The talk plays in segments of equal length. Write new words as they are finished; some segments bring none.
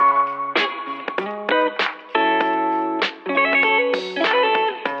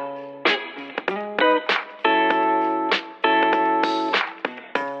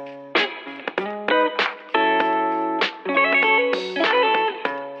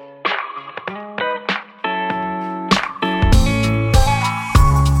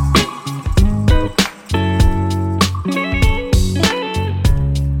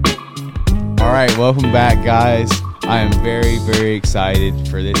welcome back, guys. I am very, very excited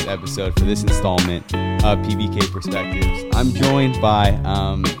for this episode, for this installment of PBK Perspectives. I'm joined by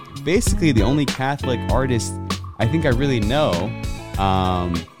basically the only Catholic artist I think I really know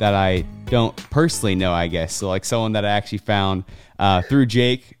that I don't personally know, I guess. So like someone that I actually found through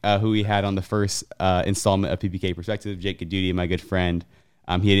Jake, who we had on the first installment of PBK Perspectives, Jake Gadudi, my good friend.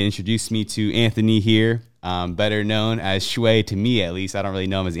 He had introduced me to Anthony here, better known as Shui to me, at least. I don't really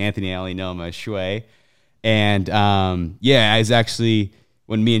know him as Anthony. I only know him as Shui. And yeah, it's actually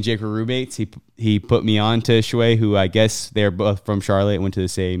when me and Jake were roommates, he put me on to Shui, who I guess they're both from Charlotte, went to the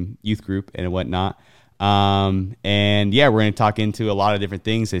same youth group and whatnot. And yeah, we're going to talk into a lot of different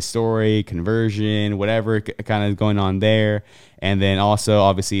things, his story, conversion, whatever kind of going on there. And then also,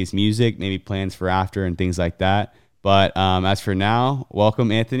 obviously, his music, maybe plans for after and things like that. But as for now,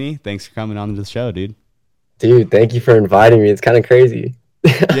 welcome, Anthony. Thanks for coming on to the show, dude. Dude, thank you for inviting me. It's kind of crazy.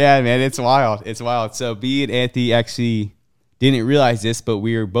 Yeah, man, it's wild. It's wild. So B and Anthony actually didn't realize this, but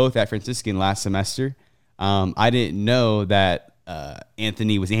we were both at Franciscan last semester. I didn't know that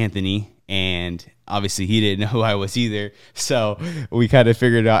Anthony was Anthony, and obviously he didn't know who I was either. So we kind of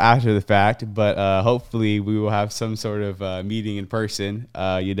figured it out after the fact, but hopefully we will have some sort of meeting in person.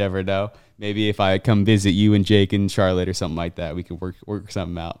 You never know. Maybe if I come visit you and Jake in Charlotte or something like that, we can work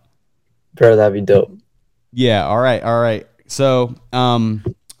something out. Bro, that'd be dope. Yeah, all right. So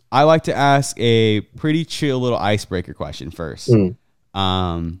I like to ask a pretty chill little icebreaker question first.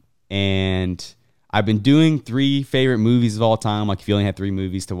 And I've been doing 3 favorite movies of all time. Like if you only had 3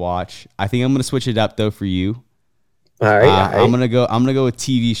 movies to watch, I think I'm gonna switch it up though for you. All right. I'm gonna go with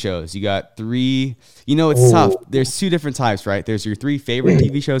TV shows. You got 3. You know, it's tough. There's 2 different types, right? There's your 3 favorite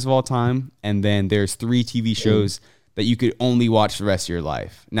TV shows of all time, and then there's 3 TV shows that you could only watch the rest of your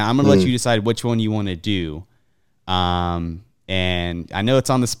life. Now I'm gonna let you decide which one you want to do. And I know it's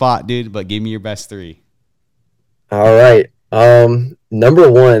on the spot, dude, but give me your best 3. All right. Number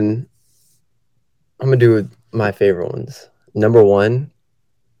 1, I'm gonna do my favorite ones. Number 1,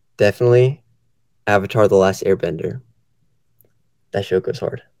 definitely Avatar: The Last Airbender. That show goes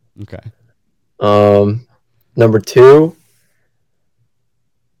hard. Okay. Number 2,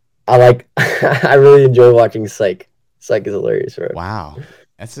 I really enjoy watching Psych. Psych is hilarious, right? Wow.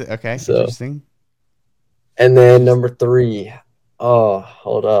 That's okay. So, interesting. And then number 3,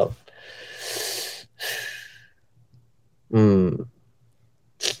 hold up.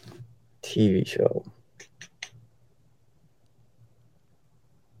 TV show.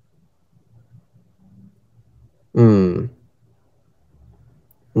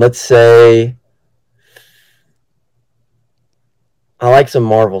 Let's say I like some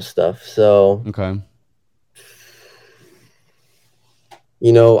Marvel stuff, so Okay.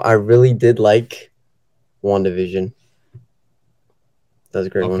 You know, I really did like WandaVision. That was a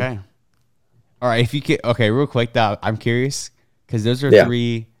great one. Okay. All right. If you could, okay, real quick, though, I'm curious because those are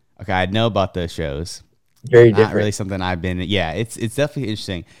 3. Okay, I know about those shows. Very different. Not really something I've been. Yeah, it's definitely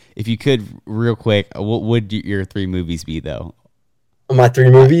interesting. If you could, real quick, what would your 3 movies be though? My 3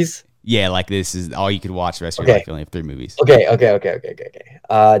 movies? Yeah, like this is all you could watch the rest of your life. You only have 3 movies. Okay.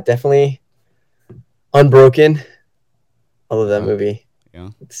 Definitely Unbroken. I love that movie. Yeah.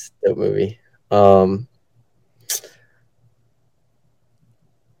 It's a dope movie.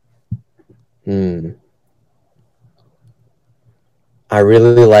 I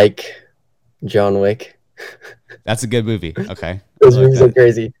really like John Wick. That's a good movie. Okay. Those movies are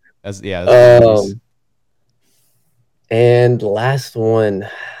crazy. That's movies. And last one.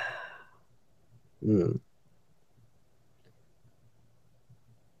 Ooh.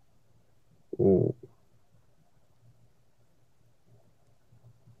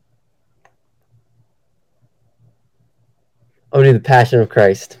 I'm gonna do The Passion of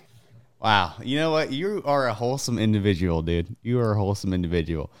Christ. Wow. You know what? You are a wholesome individual, dude. You are a wholesome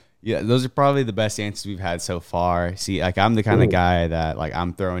individual. Yeah, those are probably the best answers we've had so far. See, like I'm the kind of guy that like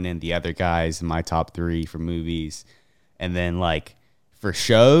I'm throwing in the other guys in my top 3 for movies. And then like for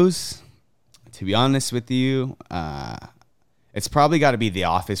shows, to be honest with you, it's probably got to be The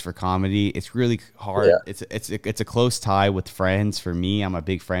Office for comedy. It's really hard. Yeah. It's a close tie with Friends for me. I'm a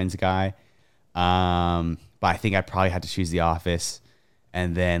big Friends guy. But I think I probably had to choose The Office.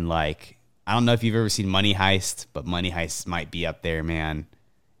 And then, like, I don't know if you've ever seen Money Heist, but Money Heist might be up there, man.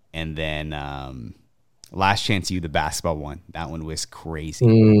 And then Last Chance U, the basketball one. That one was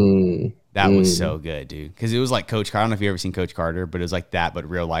crazy. That was so good, dude. Because it was like Coach Carter. I don't know if you've ever seen Coach Carter, but it was like that, but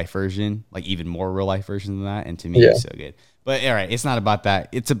real life version. Like even more real life version than that. And to me, it was so good. But all right, it's not about that.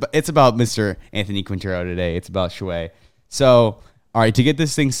 It's about Mr. Anthony Quintero today. It's about Shui. So, all right, to get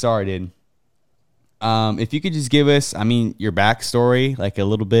this thing started, If you could just give us, I mean, your backstory, like a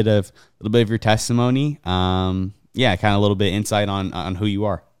little bit of your testimony. Yeah, kind of a little bit insight on who you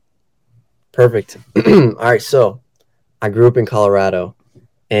are. Perfect. All right, so I grew up in Colorado,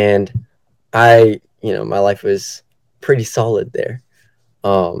 and my life was pretty solid there.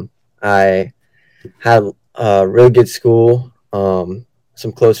 I had a really good school,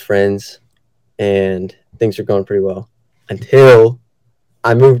 some close friends, and things were going pretty well until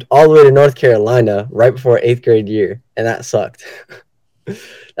I moved all the way to North Carolina right before 8th grade year, and that sucked. That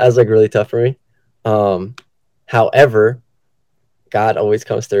was like really tough for me. However, God always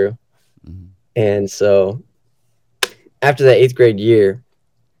comes through. Mm-hmm. And so after that 8th grade year,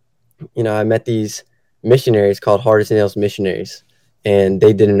 I met these missionaries called Heart as Nails Missionaries, and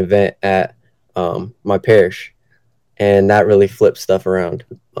they did an event at my parish, and that really flipped stuff around.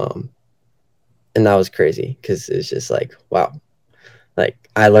 And that was crazy because it's just like, wow, like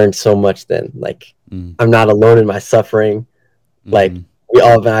I learned so much then. Like I'm not alone in my suffering. Like we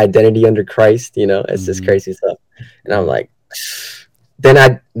all have an identity under Christ. It's just crazy stuff. And I'm like, then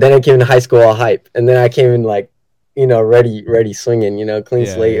I came into high school all hype, and then I came in like, ready swinging, clean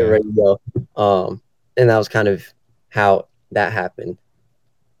slate and ready to go. And that was kind of how that happened.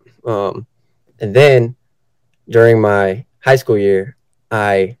 And then during my high school year,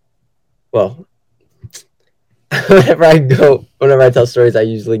 whenever I tell stories, I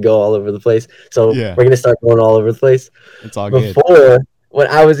usually go all over the place. So we're going to start going all over the place. It's all good. When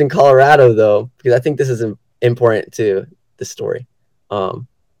I was in Colorado, though, because I think this is important to the story,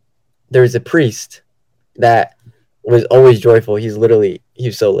 there was a priest that was always joyful. He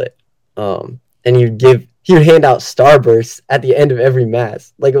was so lit. And he would hand out Starbursts at the end of every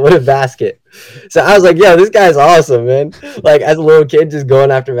mass, like what a basket. So I was like, yo, this guy's awesome, man. Like as a little kid, just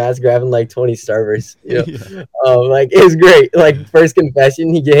going after mass, grabbing like 20 Starbursts, like it was great. Like first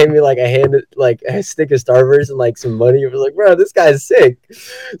confession, he gave me like a stick of Starbursts and like some money. It was like, bro, this guy's sick.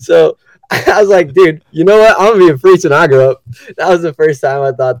 So I was like, dude, you know what? I'm gonna be a priest when I grow up. That was the first time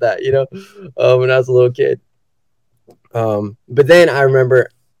I thought that, when I was a little kid. But then I remember,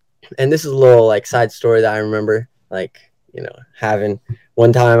 and this is a little like side story that I remember, like, having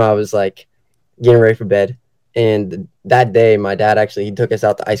one time I was like getting ready for bed, and that day my dad he took us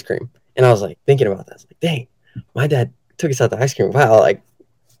out to ice cream, and I was like thinking about that. I was like, dang, my dad took us out to ice cream. Wow, like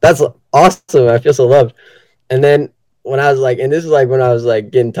that's awesome. I feel so loved. And then when I was like, and this was like when I was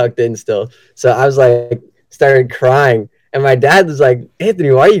like getting tucked in still, so I was like started crying, and my dad was like, Anthony,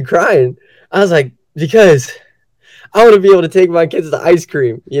 why are you crying? I was like, because I want to be able to take my kids to ice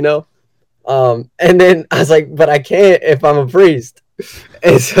cream, and then I was like, but I can't if I'm a priest.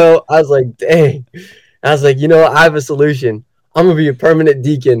 And so I was like, dang. I was like, I have a solution. I'm going to be a permanent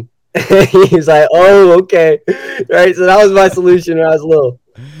deacon. He's like, oh, okay. Right. So that was my solution when I was little.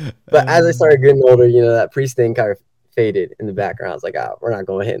 But as I started getting older, that priest thing kind of faded in the background. I was like, we're not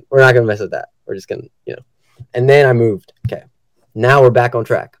going to mess with that. We're just going to, And then I moved. Okay. Now we're back on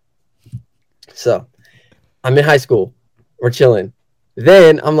track. So I'm in high school. We're chilling.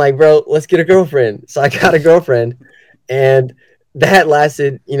 Then I'm like, bro, let's get a girlfriend. So I got a girlfriend, and that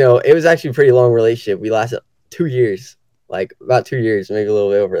lasted, it was actually a pretty long relationship. We lasted 2 years, like about 2 years, maybe a little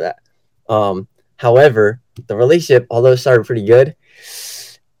bit over that. However, the relationship, although it started pretty good,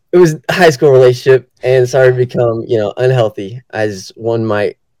 it was a high school relationship and started to become, unhealthy, as one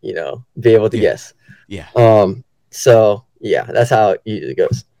might, be able to guess. Yeah. So yeah, that's how it usually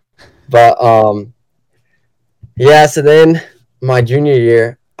goes. But yeah, so then my junior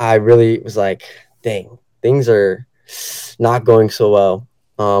year, I really was like, dang, things are not going so well.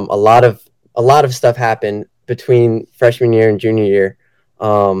 A lot of stuff happened between freshman year and junior year,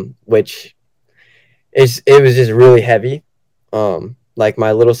 which it was just really heavy. Like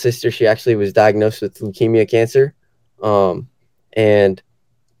my little sister, she actually was diagnosed with leukemia cancer. And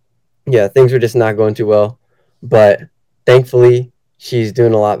yeah, things were just not going too well. But thankfully, she's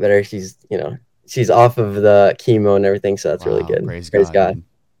doing a lot better. She's off of the chemo and everything, so that's really good. Praise God.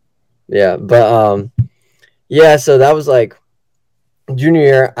 Yeah, but yeah, so that was like junior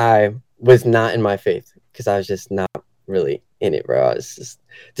year. I was not in my faith because I was just not really in it, bro. I was just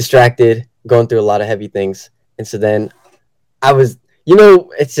distracted, going through a lot of heavy things, and so then I was,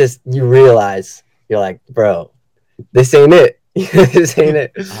 it's just you realize you're like, bro, this ain't it. This ain't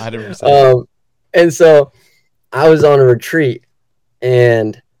it. 100%. And so I was on a retreat,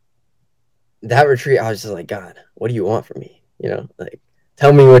 and that retreat, I was just like, God, what do you want from me? Like,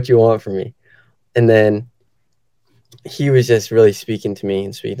 tell me what you want from me. And then he was just really speaking to me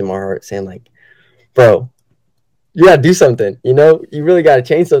and speaking to my heart, saying like, bro, you got to do something, you really got to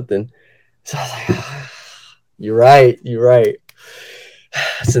change something. So I was like, you're right.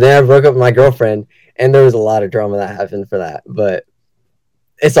 So then I broke up with my girlfriend, and there was a lot of drama that happened for that, but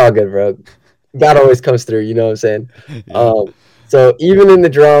it's all good, bro. God always comes through, you know what I'm saying? Yeah. So even in the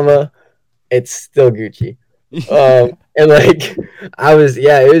drama, it's still Gucci. And like I was,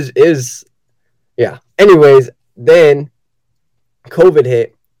 yeah, it was, yeah. Anyways, then COVID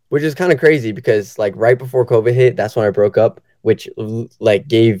hit, which is kind of crazy because like right before COVID hit, that's when I broke up, which like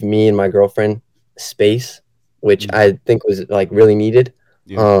gave me and my girlfriend space, which I think was like really needed.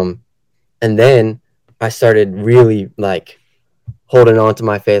 Yeah. And then I started really like holding on to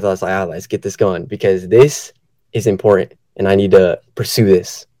my faith. I was like, let's get this going because this is important and I need to pursue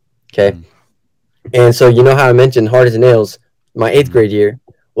this. Okay. And so, you know how I mentioned Hard as Nails, my 8th grade year?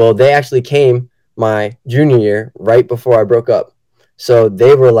 Well, they actually came my junior year right before I broke up. So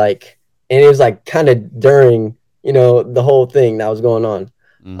they were like, and it was like kind of during, you know, the whole thing that was going on.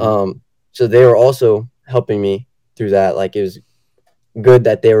 So they were also helping me through that. Like it was good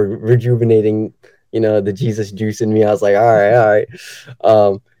that they were rejuvenating, you know, the Jesus juice in me. I was like, all right.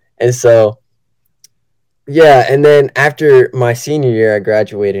 And so, yeah. And then after my senior year, I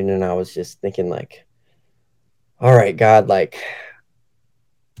graduated and I was just thinking like, all right, God, like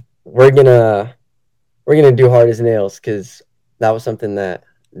we're gonna do Hard as Nails because that was something that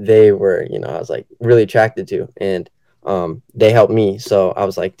they were, you know, I was like really attracted to, and they helped me. So I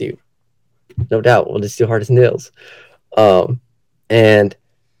was like, dude, no doubt, we'll just do Hard as Nails. And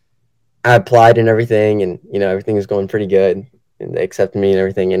I applied and everything, and you know, everything was going pretty good, and they accepted me and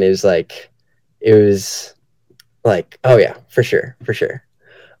everything, and it was like, oh yeah, for sure.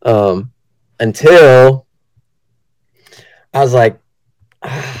 Until I was like,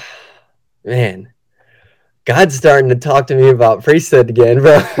 man, God's starting to talk to me about priesthood again,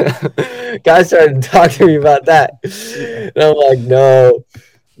 bro. God started to talk to me about that. And I'm like, no.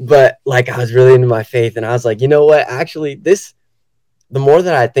 But like I was really into my faith, and I was like, you know what? Actually, this, the more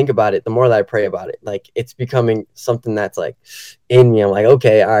that I think about it, the more that I pray about it, like it's becoming something that's like in me. I'm like,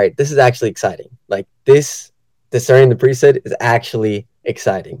 okay, all right, this is actually exciting. Like this discerning the priesthood is actually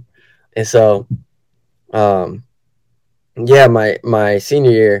exciting. And so yeah, my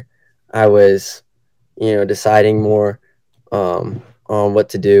senior year, I was, you know, deciding more on what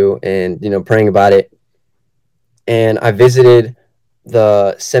to do and, you know, praying about it. And I visited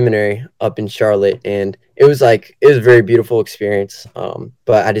the seminary up in Charlotte, and it was a very beautiful experience.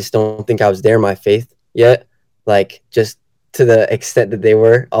 But I just don't think I was there in my faith yet, like just to the extent that they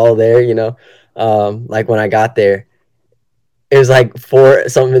were all there, you know. Like when I got there, it was like 4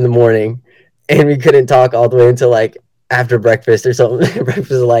 something in the morning, and we couldn't talk all the way until like after breakfast or something. Breakfast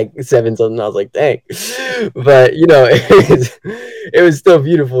was like 7 something. I was like, dang. But you know, it was still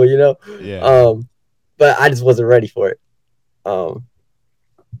beautiful, you know. Yeah. But I just wasn't ready for it.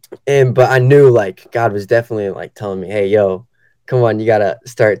 But I knew like God was definitely like telling me, hey, yo, come on, you gotta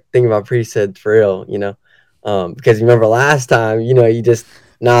start thinking about priesthood for real, you know. Because you remember last time, you know, you just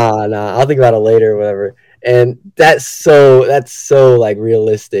nah, I'll think about it later or whatever. And that's so like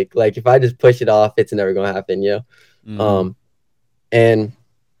realistic. Like if I just push it off, it's never gonna happen, you know. And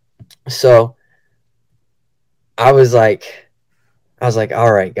so I was like,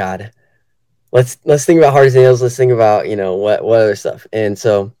 all right, God, let's think about Hard as Nails. Let's think about, you know, what other stuff. And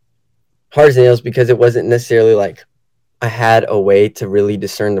so Hard as Nails, because it wasn't necessarily like I had a way to really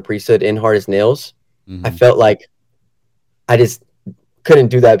discern the priesthood in Hard as Nails. I felt like I just couldn't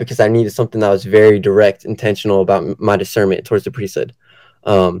do that because I needed something that was very direct, intentional about my discernment towards the priesthood.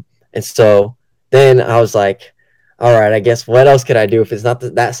 And so then I was like, all right, I guess what else could I do if it's not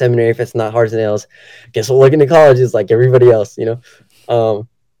that seminary, if it's not Hard as Nails? I guess we'll look into colleges like everybody else, you know.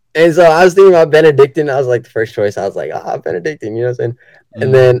 And so I was thinking about Benedictine. I was like the first choice. I was like, Benedictine, you know what I'm saying?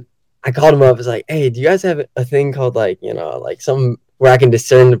 And then I called him up. I was like, hey, do you guys have a thing called like, you know, like some where I can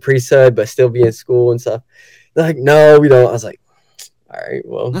discern the priesthood but still be in school and stuff? They're like, no, we don't. I was like, all right,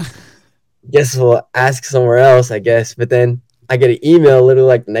 well, guess we'll ask somewhere else, I guess. But then I get an email literally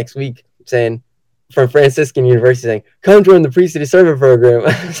like the next week saying from Franciscan University saying, come join the priesthood discernment program.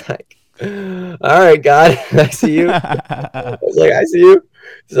 I was like, all right, God, I see you. I was like, I see you.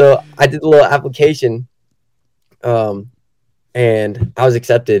 So I did a little application, and I was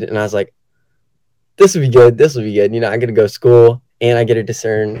accepted, and I was like, this will be good. You know, I'm going to go to school, and I get to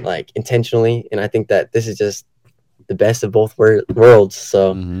discern like intentionally. And I think that this is just the best of both worlds.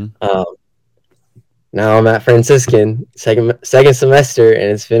 So now I'm at Franciscan second semester, and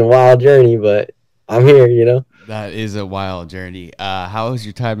it's been a wild journey, but I'm here, you know. That is a wild journey. How was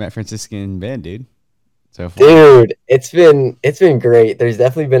your time at Franciscan been, dude? So far? Dude, it's been great. There's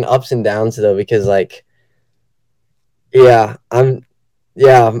definitely been ups and downs though, because like, I'm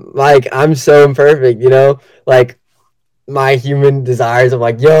so imperfect, you know, like my human desires. I'm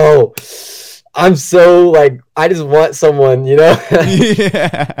like, yo, I'm so like, I just want someone, you know.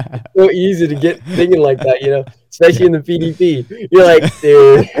 Yeah. So easy to get thinking like that, you know, especially Yeah. in the PDP. You're like,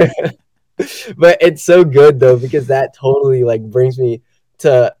 dude. But it's so good though, because that totally like brings me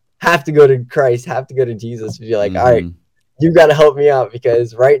to have to go to Christ, have to go to Jesus. You're like, all right, Mm-hmm. you got to help me out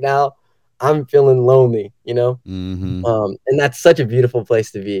because right now I'm feeling lonely, you know. Mm-hmm. And that's such a beautiful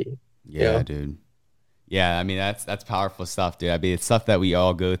place to be, you Yeah, know. dude. Yeah, I mean that's powerful stuff, dude. I mean it's stuff that we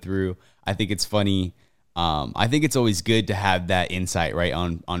all go through. I think it's funny. I think it's always good to have that insight, right,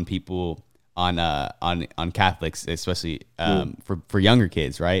 on people on Catholics, especially Mm. for younger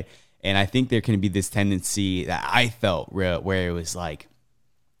kids, right? And I think there can be this tendency that I felt where it was like,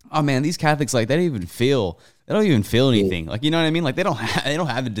 oh man, these Catholics like they don't even feel Mm. anything. Like you know what I mean? Like they don't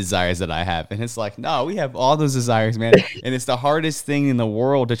have the desires that I have. And it's like, no, we have all those desires, man. And it's the hardest thing in the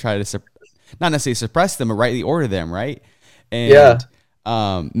world to try to not necessarily suppress them, but rightly order them, right? Yeah.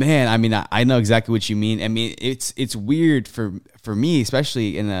 And man, I mean, I know exactly what you mean. I mean, it's weird for me,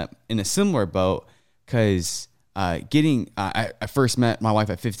 especially in a similar boat, because I first met my wife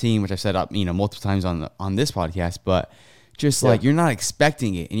at 15, which I've said up multiple times on this podcast, but just Yeah. like you're not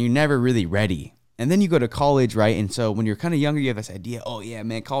expecting it and you're never really ready. And then you go to college, right? And so when you're kind of younger, you have this idea, oh yeah,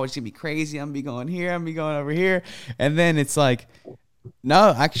 man, college is gonna be crazy. I'm gonna be going here, I'm gonna be going over here. And then it's like,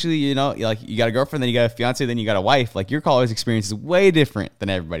 no, actually, like you got a girlfriend, then you got a fiance, then you got a wife. Like your college experience is way different than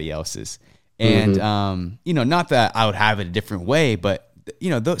everybody else's. And Hmm. not that I would have it a different way, but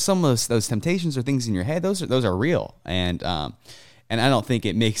some of those temptations or things in your head, those are real. And I don't think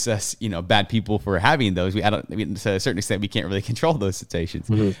it makes us, bad people for having those. To a certain extent, we can't really control those temptations,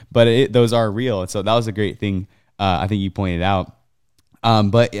 Hmm. but those are real. And so that was a great thing. I think you pointed out.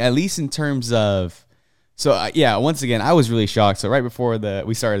 But at least in terms of, so yeah, once again, I was really shocked. So right before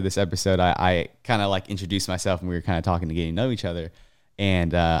we started this episode, I kind of like introduced myself and we were kind of talking to getting to know each other.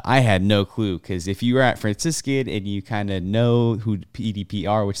 And I had no clue because if you were at Franciscan and you kind of know who PDP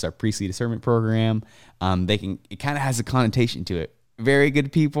are, which is our priestly discernment program, it kind of has a connotation to it. Very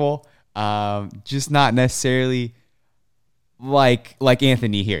good people, just not necessarily like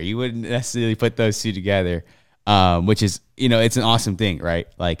Anthony here. You wouldn't necessarily put those two together, which is it's an awesome thing, right?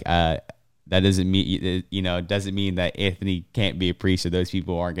 Like that doesn't mean doesn't mean that Anthony can't be a priest or those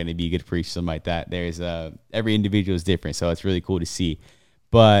people aren't going to be a good priest, something like that. There's every individual is different, so it's really cool to see.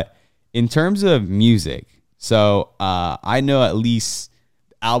 But in terms of music, so I know at least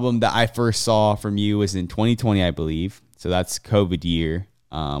the album that I first saw from you was in 2020, I believe. So that's COVID year,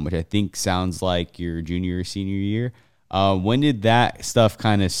 which I think sounds like your junior or senior year. When did that stuff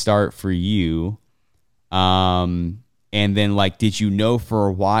kind of start for you? And then like, did you know for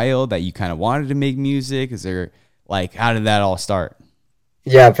a while that you kind of wanted to make music? Is there like, how did that all start?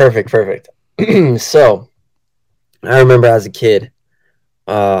 Yeah. Perfect. So I remember as a kid,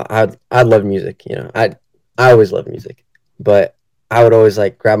 I love music. You know, I always loved music, but I would always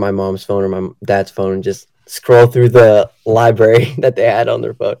like grab my mom's phone or my dad's phone and just scroll through the library that they had on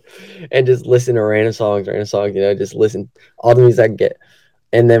their phone, and just listen to random songs. You know, just listen all the music I could get.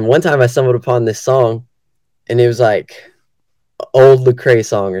 And then one time I stumbled upon this song, and it was like old Lecrae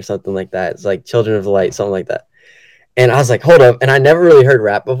song or something like that. It's like Children of the Light, something like that. And I was like, hold up. And I never really heard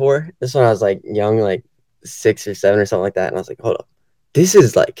rap before. This one I was like young, like 6 or 7 or something like that. And I was like, hold up. This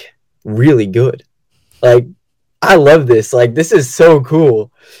is like really good. Like, I love this. Like, this is so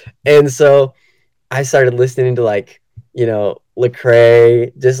cool. And so I started listening to like,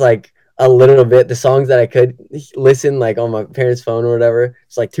 Lecrae, just like a little bit. The songs that I could listen like on my parents' phone or whatever.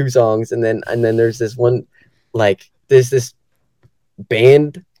 It's like 2 songs. And then there's this one, like there's this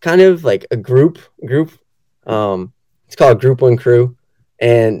band, kind of like a group. It's called Group One Crew,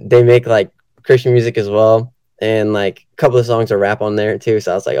 and they make like Christian music as well. And like a couple of songs are rap on there too.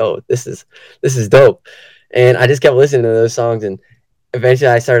 So I was like, oh, this is dope. And I just kept listening to those songs, and eventually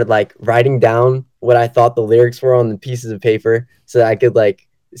I started like writing down what I thought the lyrics were on the pieces of paper so that I could like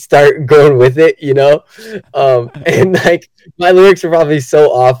start going with it. And like my lyrics are probably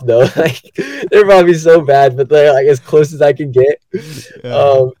so off though. Like they're probably so bad, but they're like as close as I could get.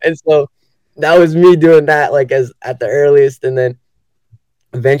 Yeah. And so that was me doing that like as at the earliest. And then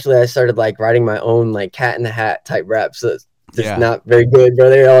eventually I started like writing my own like Cat in the Hat type rap. So it's just Yeah. not very good, bro.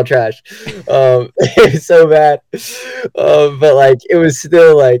 They're all trash. It was so bad. But like it was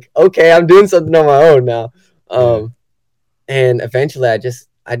still like, okay, I'm doing something on my own now. Yeah. And eventually I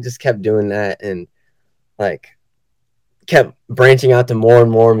just kept doing that, and like kept branching out to more and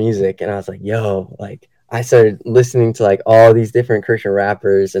more music. And I was like, yo, like I started listening to like all these different Christian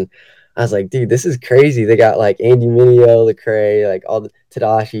rappers, and I was like, dude, this is crazy. They got like Andy Mineo, Lecrae, like all the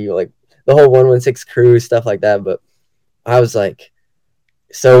Tadashi, like the whole 116 crew, stuff like that. But I was like,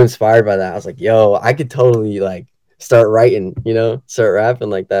 so inspired by that. I was like, yo, I could totally like start writing, start rapping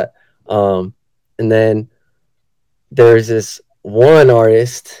like that. And then there's this one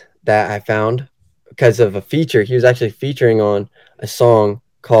artist that I found because of a feature. He was actually featuring on a song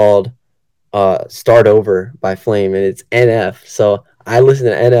called Start Over by Flame, and it's NF. So I listened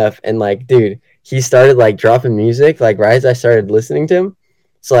to NF, and like, dude, he started like dropping music like right as I started listening to him.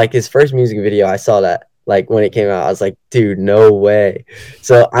 So like his first music video, I saw that like when it came out. I was like, dude, no way.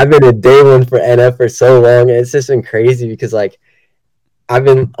 So I've been a day one for NF for so long, and it's just been crazy because like I've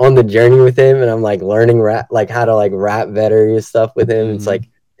been on the journey with him, and I'm like learning rap, like how to like rap better and stuff with him. It's like,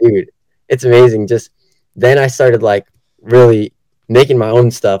 dude, it's amazing. Just then I started like really making my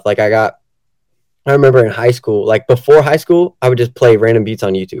own stuff. Like I remember in high school, like before high school, I would just play random beats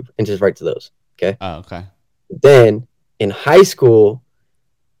on YouTube and just write to those. Okay. Oh, okay. Then in high school,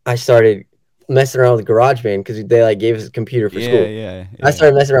 I started messing around with GarageBand because they like gave us a computer for school. Yeah. I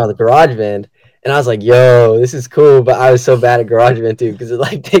started messing around with GarageBand, and I was like, "Yo, this is cool," but I was so bad at GarageBand too because it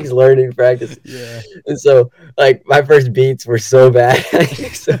like takes learning practice. Yeah. And so like my first beats were so bad,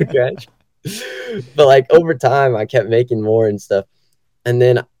 so trash. But like over time, I kept making more and stuff, and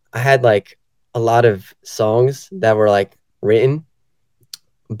then I had like a lot of songs that were like written,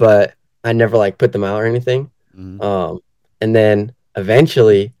 but I never like put them out or anything. And then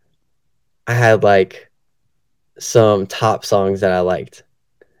eventually I had like some top songs that I liked,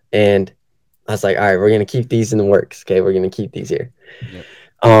 and I was like, all right, we're gonna keep these in the works. Okay, we're gonna keep these here.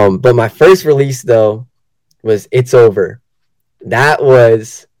 Yep. But my first release though was It's Over. That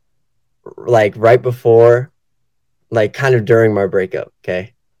was like right before, like kind of during my breakup.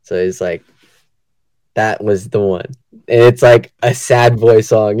 Okay, so it's like that was the one, and it's like a sad boy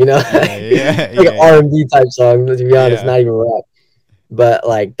song, like an R&B type song. To be honest, not even rap. But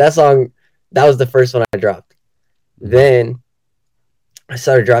like that song, that was the first one I dropped. Then I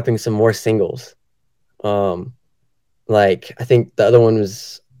started dropping some more singles. Like I think the other one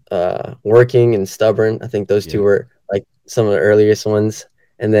was Working and Stubborn. I think those two were like some of the earliest ones.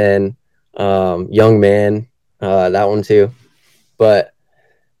 And then Young Man, that one too. But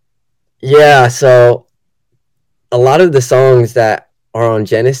yeah, so a lot of the songs that are on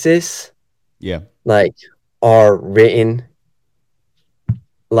Genesis, like are written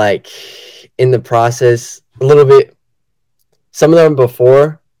like in the process a little bit. Some of them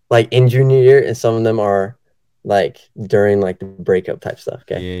before, like in junior year, and some of them are like during like the breakup type stuff.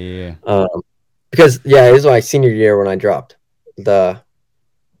 Okay. Because it was my senior year when I dropped the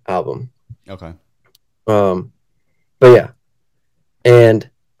album. Okay. But yeah, and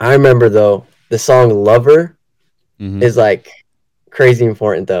I remember though the song Lover is like crazy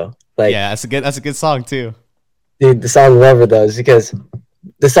important though. Like that's a good song too. Dude, the song Lover though is because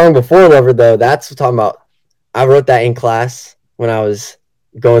the song before Lover though, that's talking about. I wrote that in class when I was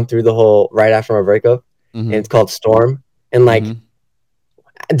going through the whole right after my breakup, and it's called Storm. And like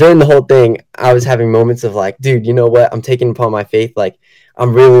during the whole thing, I was having moments of like, dude, you know what? I'm taking upon my faith. Like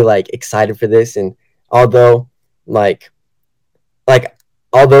I'm really like excited for this. And although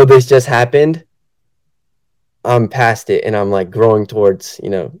although this just happened, I'm past it and I'm like growing towards,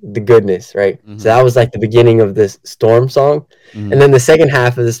 the goodness, right? So that was like the beginning of this Storm song. And then the second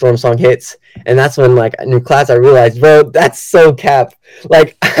half of the Storm song hits, and that's when like in class I realized, bro, that's so cap.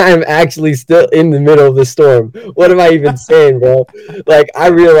 Like I'm actually still in the middle of the storm. What am I even saying, bro? Like I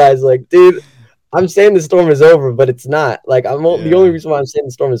realized like, dude, I'm saying the storm is over, but it's not. Like the only reason why I'm saying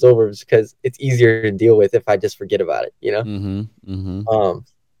the storm is over is because it's easier to deal with if I just forget about it,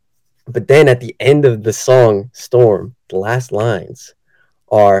 But then at the end of the song Storm, the last lines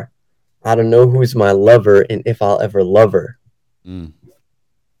are, I don't know who's my lover and if I'll ever love her.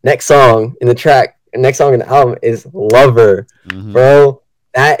 Next song in the album is Lover. Bro.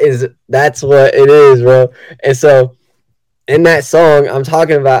 That's what it is, bro. And so in that song, I'm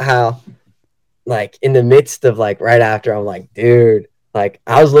talking about how like in the midst of like right after, I'm like, dude, like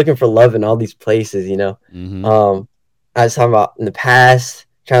I was looking for love in all these places, I was talking about in the past,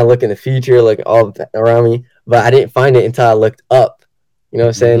 trying to look in the future, like all around me, but I didn't find it until I looked up. You know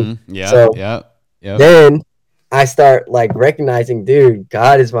what I'm saying? Then I start like recognizing, dude,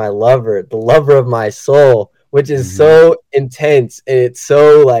 God is my lover, the lover of my soul, which is so intense. And it's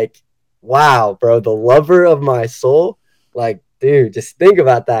so like, wow, bro, the lover of my soul. Like, dude, just think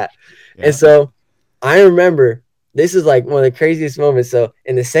about that. And so I remember this is like one of the craziest moments. So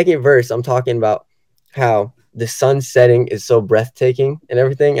in the second verse, I'm talking about how the sun setting is so breathtaking and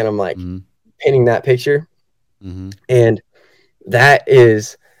everything. And I'm like painting that picture. And that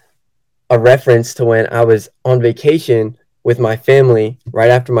is a reference to when I was on vacation with my family right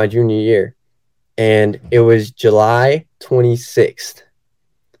after my junior year. And it was July 26th.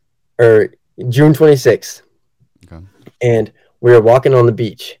 or June 26th, Okay. and we were walking on the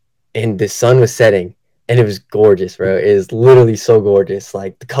beach, and the sun was setting, and it was gorgeous, bro. It is literally so gorgeous,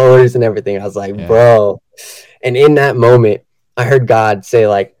 like the colors and everything. I was like, Yeah. bro. And in that moment, I heard God say,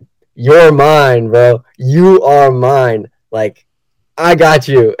 like, "You're mine, bro. You are mine. Like, I got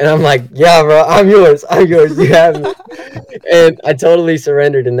you." And I'm like, "Yeah, bro. I'm yours. I'm yours. You have me." And I totally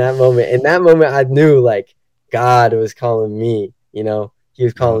surrendered in that moment. In that moment, I knew like God was calling me. He was Yeah.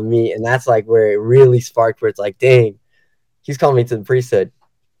 calling me, and that's like where it really sparked. Where it's like, dang, He's calling me to the priesthood.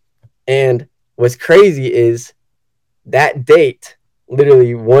 And what's crazy is that date,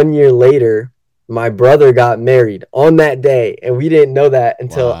 literally 1 year later, my brother got married on that day. And we didn't know that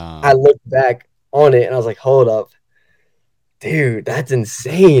until I Wow. looked back on it and I was like, hold up, dude, that's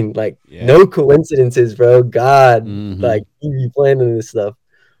insane. Like, Yeah. no coincidences, bro. God, Mm-hmm. like, he be planning this stuff.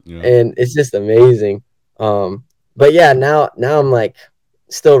 Yeah. And it's just amazing. But yeah, now I'm like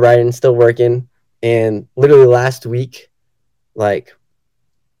still writing, still working. And literally last week, like,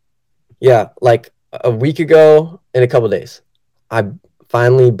 yeah, like a week ago in a couple days, I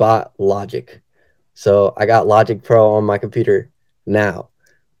finally bought Logic. So I got Logic Pro on my computer now.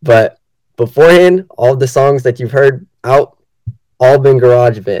 But beforehand, all the songs that you've heard out, all been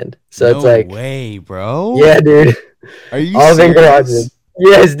GarageBand. So it's No like, way, bro. yeah, dude, Are you all been GarageBand. serious?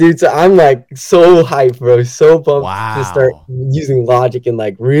 Yes, dude. So I'm like so hyped, bro. So pumped to start Wow. using Logic and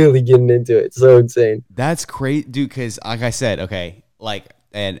like really getting into it. So insane. That's great, dude. Because like I said, okay, like,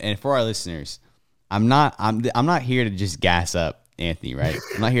 and for our listeners, I'm not here to just gas up Anthony, right?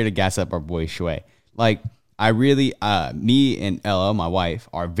 I'm not here to gas up our boy Shui. Like, I really, me and Ella, my wife,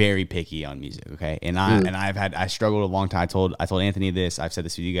 are very picky on music. Okay, and I struggled a long time. I told Anthony this. I've said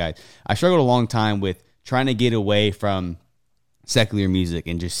this with you guys. I struggled a long time with trying to get away from secular music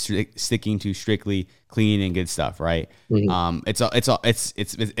and just sticking to strictly clean and good stuff, right? Mhm.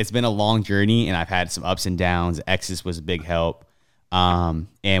 It's been a long journey, and I've had some ups and downs. Exodus was a big help, and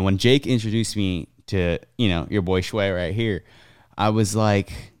when Jake introduced me to your boy Shui right here, I was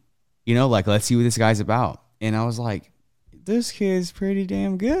like, like, let's see what this guy's about, and I was like, this kid's pretty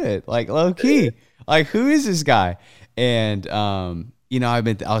damn good, like low key, like who is this guy? And I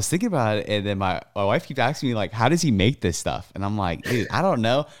was thinking about it, and then my wife keeps asking me like, how does he make this stuff? And I'm like, dude, I don't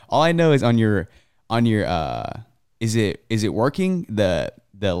know. All I know is on your is it working the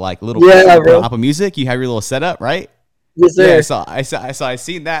like little Yeah, bro. Apple Music? You have your little setup, right? Yes, Yeah, sir. so I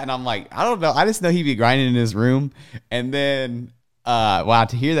seen that, and I'm like, I don't know. I just know he'd be grinding in his room, and then wow,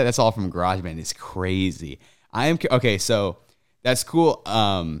 to hear that that's all from GarageBand is crazy. Okay, so that's cool.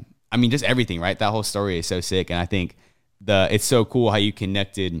 I mean, just everything, right? That whole story is so sick, and I think it's so cool how you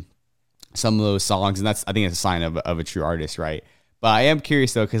connected some of those songs, and I think it's a sign of a true artist, right? But I am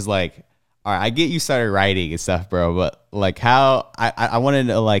curious though, because like, all right, I get you started writing and stuff, bro, but like, how I want to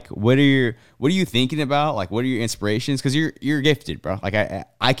know, like, what are you thinking about? Like, what are your inspirations? Because you're gifted, bro. Like,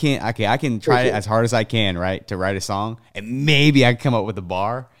 I can try it as hard as I can, right, to write a song, and maybe I can come up with a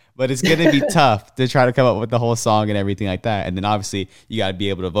bar. But it's gonna be tough to try to come up with the whole song and everything like that. And then obviously you got to be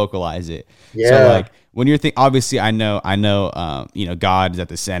able to vocalize it. So Yeah. like, when you're obviously I know, God is at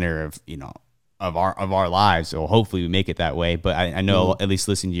the center of of our lives. So hopefully we make it that way. But I know at least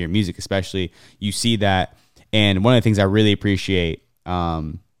listening to your music, especially, you see that. And one of the things I really appreciate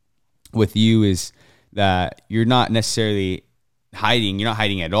with you is that you're not necessarily hiding. You're not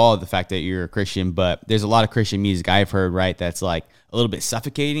hiding at all the fact that you're a Christian, but there's a lot of Christian music I've heard, right, that's like a little bit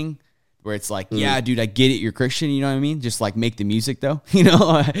suffocating, where it's like, yeah, dude, I get it, you're Christian, you know what I mean? Just like make the music though,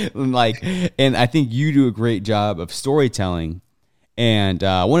 like, and I think you do a great job of storytelling. And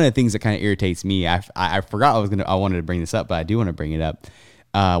one of the things that kind of irritates me, I forgot I wanted to bring this up, but I do want to bring it up.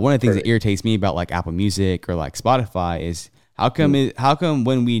 One of the things that irritates me about like Apple Music or like Spotify is how come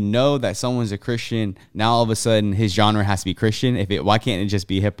when we know that someone's a Christian, now all of a sudden his genre has to be Christian? Why can't it just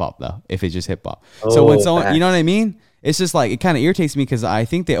be hip hop though? If it's just hip hop. So when someone, you know what I mean? It's just like, it kind of irritates me because I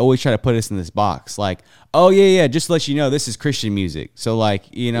think they always try to put us in this box. Like, oh yeah, just to let you know, this is Christian music. So like,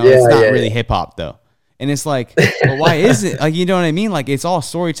 it's not really hip hop though. And it's like, well, why is it? Like, you know what I mean? Like, it's all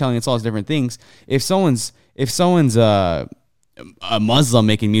storytelling. It's all different things. If someone's a Muslim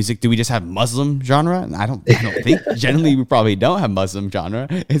making music, do we just have Muslim genre? I don't think. Generally, we probably don't have Muslim genre.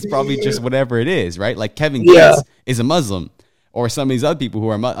 It's probably just whatever it is, right? Like Kevin Gates is a Muslim, or some of these other people who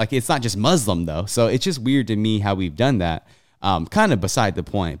are like, it's not just Muslim though. So it's just weird to me how we've done that. Kind of beside the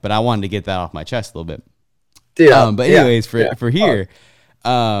point, but I wanted to get that off my chest a little bit. But anyways, for here,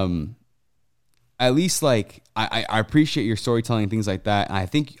 at least like I appreciate your storytelling and things like that. And I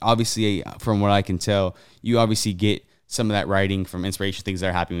think obviously from what I can tell, you obviously get some of that writing from inspiration, things that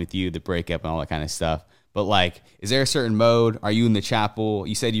are happening with you, the breakup and all that kind of stuff. But like, is there a certain mode? Are you in the chapel?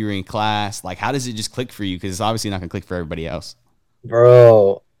 You said you were in class. Like, how does it just click for you? Because it's obviously not gonna click for everybody else.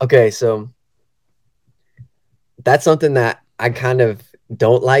 Bro. Okay, so that's something that I kind of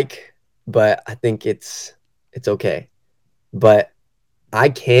don't like, but I think it's okay. But I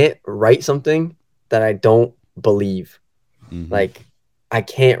can't write something that I don't believe. Mm-hmm. Like I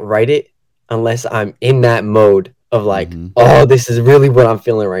can't write it unless I'm in that mode of like, Mm-hmm. oh, this is really what I'm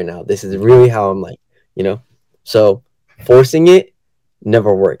feeling right now. This is really how I'm like, you know. So forcing it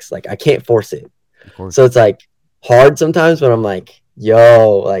never works. Like I can't force it. Of course. So it's like hard sometimes when I'm like,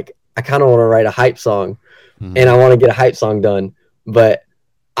 yo, like I kind of want to write a hype song Mm-hmm. and I want to get a hype song done, but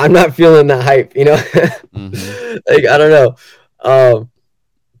I'm not feeling that hype, you know? Mm-hmm. Like I don't know.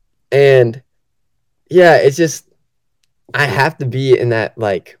 And yeah, it's just I have to be in that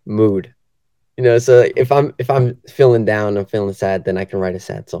like mood. You know, so like, if I'm feeling down, I'm feeling sad, then I can write a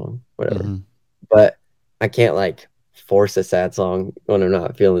sad song, whatever. Mm-hmm. But I can't like force a sad song when I'm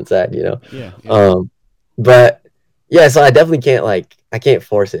not feeling sad, you know. Yeah, yeah. But yeah, so I definitely can't like I can't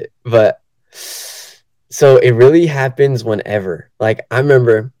force it. But so it really happens whenever. Like I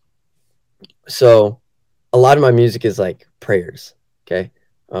remember, so a lot of my music is like prayers. Okay,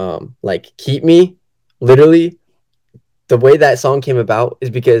 like keep me, literally. The way that song came about is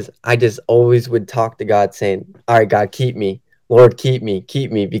because I just always would talk to God saying, all right, God, keep me. Lord, keep me.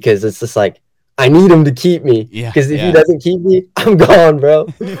 Because it's just like, I need him to keep me. Yeah, Because if he yeah. doesn't keep me, I'm gone, bro.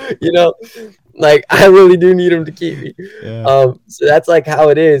 You know, like I really do need him to keep me. Yeah. So that's like how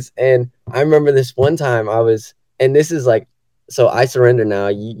it is. And I remember this one time and this is like, so I surrender now.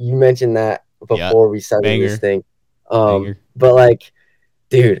 You mentioned that Yeah. before we started Banger. this thing. Banger. But like,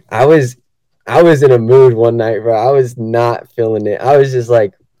 dude, I was in a mood one night, bro. I was not feeling it. I was just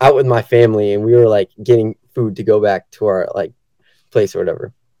like out with my family and we were like getting food to go back to our like place or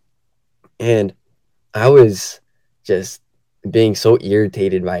whatever. And I was just being so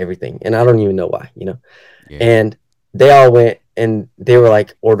irritated by everything. And I don't even know why, you know? Yeah. And they all went and they were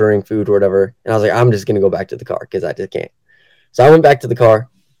like ordering food or whatever. And I was like, I'm just going to go back to the car because I just can't. So I went back to the car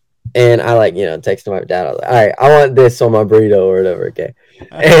and I like, texted my dad. I was like, all right, I want this on my burrito or whatever. Okay.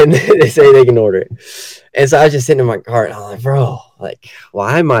 And they say they can order it. And so I was just sitting in my car and I'm like, bro, like,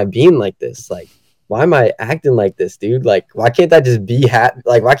 why am I being like this? Like, why am I acting like this, dude? Like, why can't I just be happy?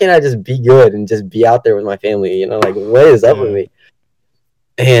 Like, why can't I just be good and just be out there with my family? You know, like, what is up with me?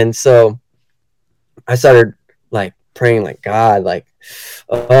 And so I started like praying, like, God, like,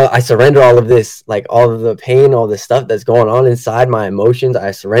 I surrender all of this, like all of the pain, all the stuff that's going on inside my emotions.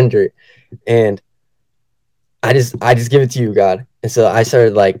 I surrender it. And I just give it to you, God. And so I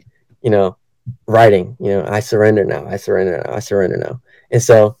started like, writing, I surrender now. I surrender now. I surrender now. And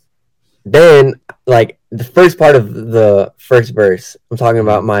so then like the first part of the first verse, I'm talking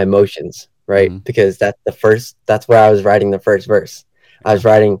about my emotions, right? Mm-hmm. Because that's where I was writing the first verse. I was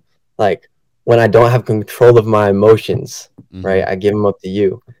writing like when I don't have control of my emotions, right? I give them up to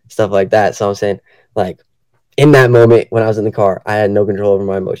you, stuff like that. So I'm saying like in that moment when I was in the car, I had no control over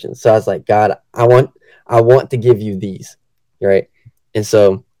my emotions. So I was like, God, I want to give you these, right? And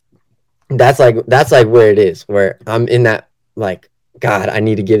so that's like where it is, where I'm in that like, God, I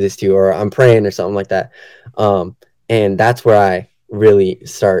need to give this to you, or I'm praying or something like that. And that's where I really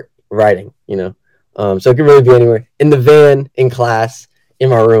start writing, so it could really be anywhere, in the van, in class, in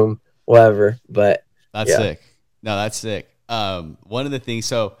my room, whatever. But that's sick. No, that's sick. One of the things,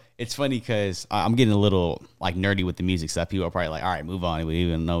 so it's funny because I'm getting a little like nerdy with the music stuff. People are probably like, all right, move on. We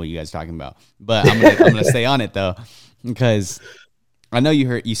even know what you guys are talking about. But I'm gonna stay on it though, because I know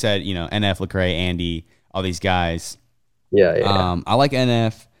you said, NF, Lecrae, Andy, all these guys. Yeah. I like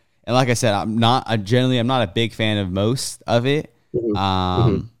NF, and like I said, I'm not a big fan of most of it.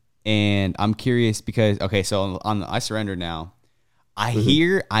 Mm-hmm. And I'm curious because so on I Surrender Now, I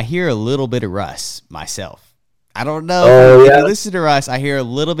hear a little bit of Russ myself. I don't know if you listen to Russ. I hear a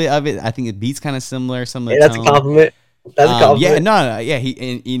little bit of it. I think the beat's kind of similar. Some of the that's tone. A compliment. That's a compliment. Yeah, yeah.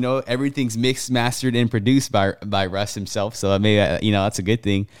 He everything's mixed, mastered, and produced by Russ himself. So maybe that's a good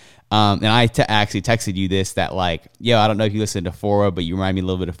thing. And I actually texted you this that like, I don't know if you listen to Fora, but you remind me a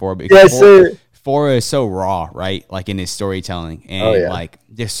little bit of Fora. Yes, sir. Fora is so raw, right? Like in his storytelling, and like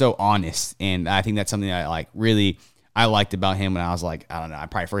just so honest. And I think that's something that I liked about him when I was like, I don't know, I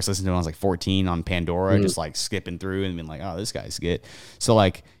probably first listened to him when I was like 14 on Pandora, just like skipping through and being like, oh, this guy's good. So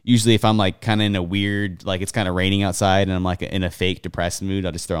like usually if I'm like kind of in a weird, like it's kind of raining outside and I'm like in a fake depressed mood,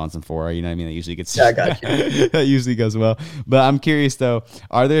 I'll just throw on some Fora. You know what I mean? That usually gets I got you. That usually goes well. But I'm curious though,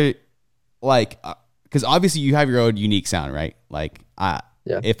 are there like, because obviously you have your own unique sound, right? Like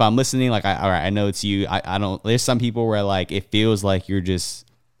if I'm listening, like all right, I know it's you. I don't. There's some people where like it feels like you're just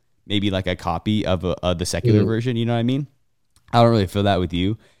maybe like a copy of the secular version. You know what I mean? I don't really feel that with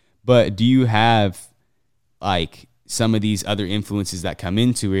you, but do you have like some of these other influences that come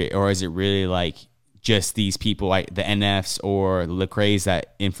into it, or is it really like just these people like the NFs or the Lecrae's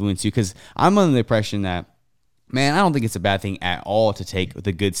that influence you? Because I'm under the impression that, man, I don't think it's a bad thing at all to take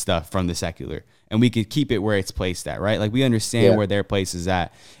the good stuff from the secular, and we could keep it where it's placed at, right? Like we understand where their place is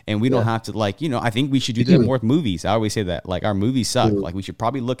at, and we don't have to like, I think we should do that more with movies. I always say that, like, our movies suck. Like we should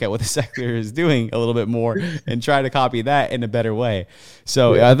probably look at what the secular is doing a little bit more and try to copy that in a better way.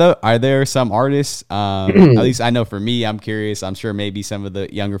 So are there some artists, at least I know for me, I'm curious, I'm sure maybe some of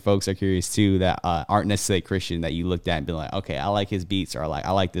the younger folks are curious too, that aren't necessarily Christian, that you looked at and been like, okay, I like his beats, or like,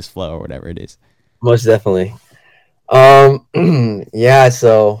 I like this flow, or whatever it is? Most definitely. Yeah,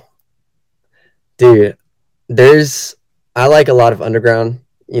 so dude, I like a lot of underground,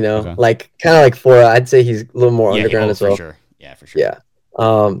 like kind of like Fora. I'd say he's a little more underground as well. For sure. Yeah, for sure. Yeah.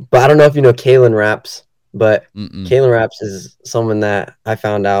 But I don't know if you know Kalen Raps, but Kalen Raps is someone that I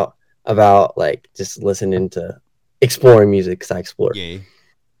found out about, like, just listening to exploring music, because I explore. Yeah.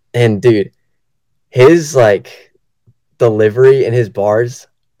 And dude, his like delivery and his bars,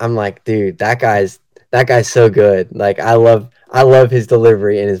 I'm like, dude, that guy's so good. Like I love his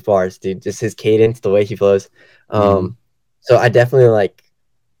delivery and his bars, dude. Just his cadence, the way he flows. So I definitely like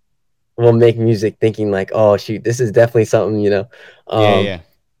will make music thinking like, oh shoot, this is definitely something,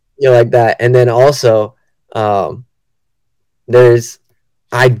 like that. And then also, one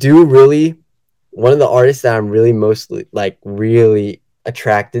of the artists that I'm really mostly like really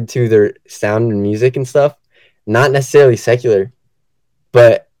attracted to their sound and music and stuff, not necessarily secular,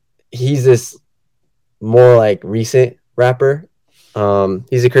 but he's this more like recent rapper.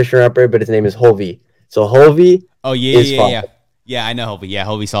 He's a Christian rapper, but his name is Hulvey. So Hulvey. Oh yeah. Yeah, I know Hulvey. Yeah,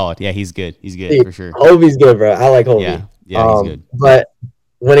 Hulvey's solid. Yeah, he's good. He's good for sure. Hulvey's good, bro. I like Hulvey. Yeah, he's good. But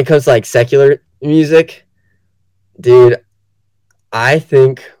when it comes to like secular music, dude, I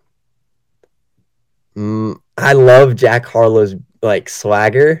think I love Jack Harlow's like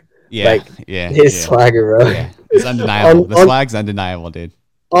swagger. His swagger, bro. Yeah, it's undeniable. The swag's undeniable, dude.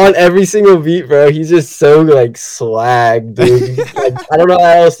 On every single beat, bro, he's just so like swag, dude. Like, I don't know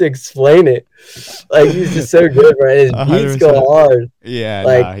how else to explain it. Like he's just so good, bro. And his 100%. Beats go hard.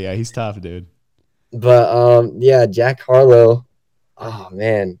 Yeah, he's tough, dude. But Jack Harlow. Oh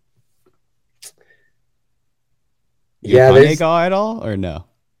man. Kanye guy at all or no?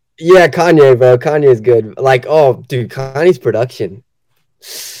 Yeah, Kanye, bro. Kanye's good. Like, oh, dude, Kanye's production.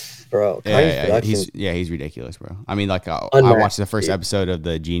 Bro, he's ridiculous, bro. I mean, like I watched the first episode of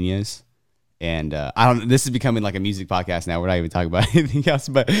the Genius, and this is becoming like a music podcast now. We're not even talking about anything else,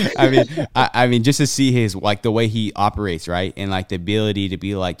 but I mean, just to see his like the way he operates, right, and like the ability to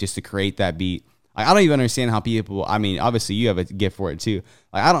be like just to create that beat. Like I don't even understand how people. I mean, obviously you have a gift for it too.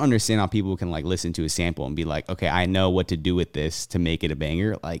 Like I don't understand how people can like listen to a sample and be like, okay, I know what to do with this to make it a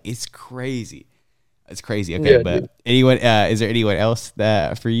banger. Like it's crazy. It's crazy. Okay, yeah, but anyone, is there anyone else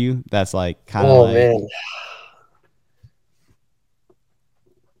that for you that's like kind of like? Man.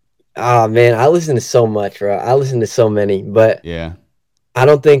 Oh man, I listen to so much, bro. I listen to so many, but yeah, I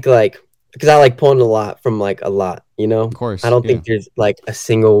don't think like because I like pulling a lot from like a lot, Of course, I don't think there's like a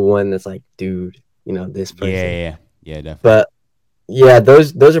single one that's like, dude, this person. Yeah, definitely. But yeah,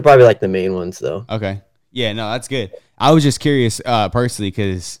 those are probably like the main ones, though. Okay, yeah, no, that's good. I was just curious, personally,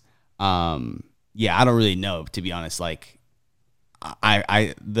 because yeah, I don't really know, to be honest. Like,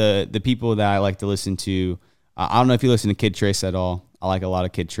 the people that I like to listen to, I don't know if you listen to Kid Triss at all. I like a lot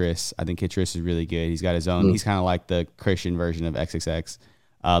of Kid Triss. I think Kid Triss is really good. He's got his own. He's kind of like the Christian version of XXX,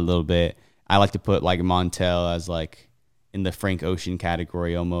 a little bit. I like to put like Montel as like in the Frank Ocean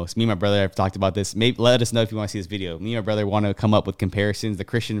category almost. Me and my brother have talked about this. Maybe let us know if you want to see this video. Me and my brother want to come up with comparisons, the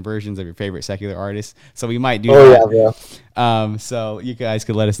Christian versions of your favorite secular artists. So we might do that. Yeah. So you guys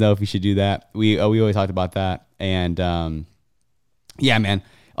could let us know if we should do that. We always talked about that. And yeah, man,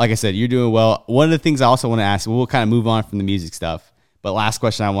 like I said, you're doing well. One of the things I also want to ask, we'll kind of move on from the music stuff, but last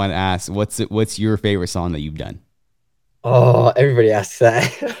question I want to ask, what's your favorite song that you've done? Oh, everybody asks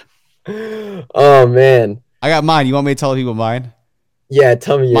that. Oh man. I got mine. You want me to tell people mine? Yeah,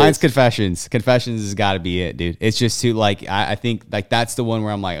 tell me. Mine's Confessions. Confessions has got to be it, dude. It's just too like I think like that's the one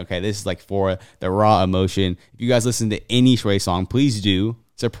where I'm like, okay, this is like for the raw emotion. If you guys listen to any Shrey song, please do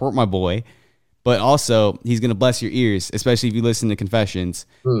support my boy. But also, he's gonna bless your ears, especially if you listen to Confessions.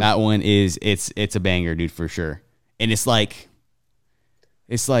 That one it's a banger, dude, for sure. And it's like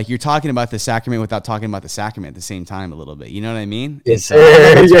you're talking about the sacrament without talking about the sacrament at the same time a little bit. You know what I mean? Yes, so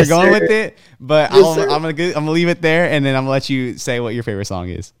you're going with it, but I'm gonna leave it there, and then I'm gonna let you say what your favorite song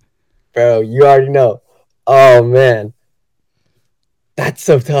is. Bro, you already know. Oh man, that's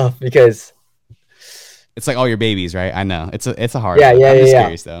so tough because It's like all your babies, right? I know. It's a hard yeah, one. yeah, I'm yeah, just yeah.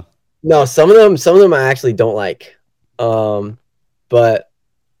 curious though. No, some of them I actually don't like. But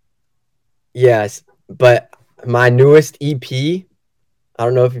yes, but my newest EP, I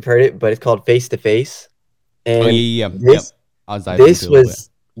don't know if you've heard it, but it's called Face to Face. Oh And yeah, yeah, yeah. Yep. this I was diving this into it a little bit. was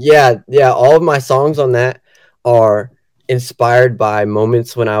yeah, yeah, all of my songs on that are inspired by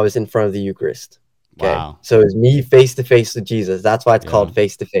moments when I was in front of the Eucharist. Okay. Wow. So it's me face to face with Jesus. That's why it's Yeah. called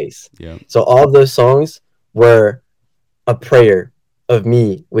Face to Face. Yeah. So all of those songs were a prayer of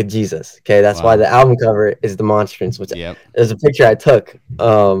me with Jesus. Okay, that's why Wow. the album cover is the monstrance, which Yep. there's a picture I took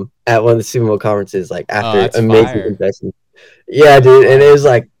at one of the Sumo conferences, like Oh, after that's amazing fire. confession. Yeah, That's dude, and it fire. was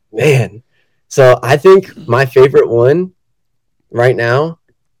like, man. So I think my favorite one right now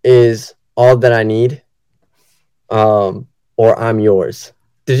is All That I Need, or I'm Yours.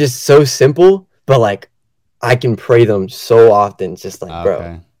 They're just so simple, but like I can pray them so often. It's just like, bro,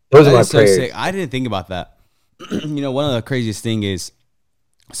 Okay. those are That my is so sick. prayers. I didn't think about that. One of the craziest thing is,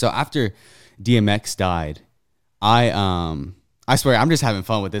 so after DMX died, I swear I'm just having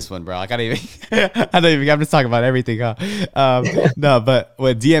fun with this one, bro. Like I don't even I don't even I'm just talking about everything, huh? No, but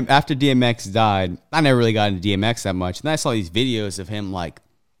when after DMX died, I never really got into DMX that much. And then I saw these videos of him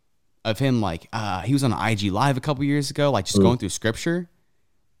he was on IG Live a couple years ago, like just going through scripture.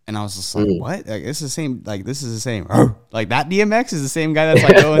 And I was just like, what? Like this is the same, this is the same. Like that DMX is the same guy that's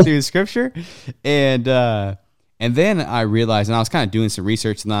like going through the scripture. And then I realized, and I was kind of doing some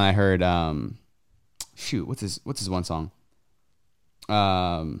research, and then I heard what's his one song?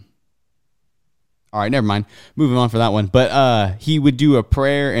 All right, never mind. Moving on for that one. But he would do a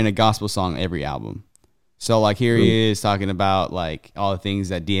prayer and a gospel song every album. So like here he is talking about like all the things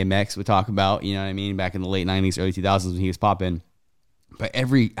that DMX would talk about, you know what I mean, back in the late 90s, early 2000s when he was popping. But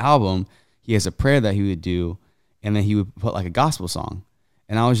every album he has a prayer that he would do, and then he would put like a gospel song.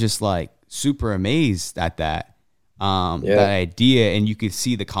 And I was just like super amazed at that. That idea, and you could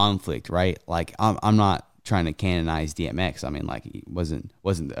see the conflict, right? Like I'm not trying to canonize DMX. I mean, like he wasn't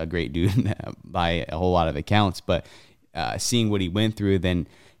a great dude by a whole lot of accounts, but seeing what he went through, then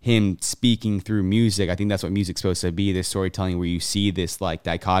him speaking through music, I think that's what music's supposed to be, this storytelling where you see this like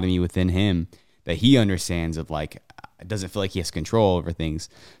dichotomy within him that he understands of like, it doesn't feel like he has control over things.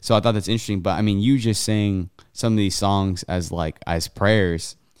 So I thought that's interesting. But I mean, you just saying some of these songs as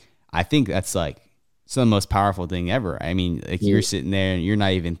prayers, I think that's like some of the most powerful thing ever. I mean, like you're sitting there and you're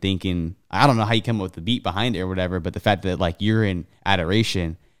not even thinking, I don't know how you come up with the beat behind it or whatever, but the fact that like you're in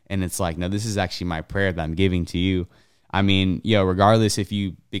adoration and it's like, no, this is actually my prayer that I'm giving to you. I mean, regardless if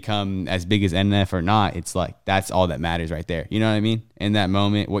you become as big as NF or not, it's like, that's all that matters right there. You know what I mean? In that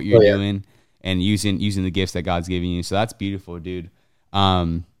moment, what you're doing and using the gifts that God's giving you. So that's beautiful, dude.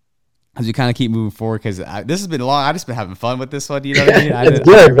 As we kind of keep moving forward, because this has been long. I just been having fun with this one. You know what I mean? It's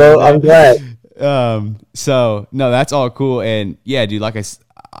good, bro. I'm glad. So no, that's all cool. And yeah, dude, like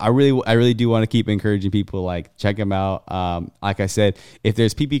I really do want to keep encouraging people, like check them out. Like I said, if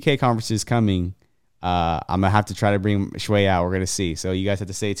there's PPK conferences coming, I'm gonna have to try to bring Shui out. We're gonna see. So you guys have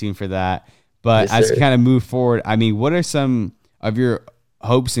to stay tuned for that. But Yes, as we kind of move forward, I mean, what are some of your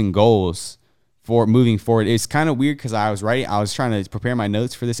hopes and goals for moving forward? It's kind of weird because I was trying to prepare my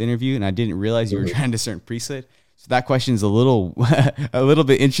notes for this interview, and I didn't realize you were trying to discern priesthood. So that question's a little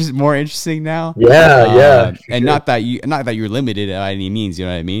bit more interesting now. Yeah. And not that you're limited by any means. You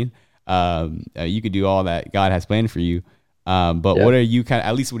know what I mean? You could do all that God has planned for you. But what are you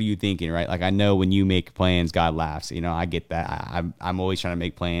what are you thinking, right? Like I know when you make plans, God laughs. You know, I get that. I'm always trying to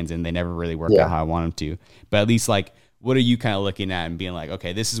make plans, and they never really work out how I want them to. But at least like, what are you kind of looking at and being like,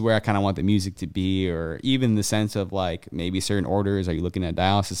 okay, this is where I kind of want the music to be, or even the sense of like maybe certain orders? Are you looking at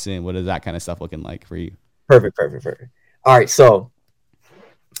diocesan? What is that kind of stuff looking like for you? Perfect. All right, so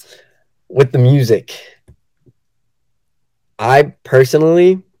with the music, I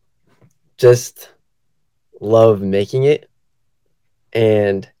personally just love making it,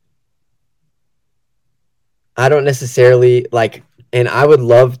 and I don't necessarily like, and I would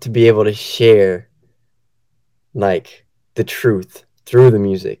love to be able to share like the truth through the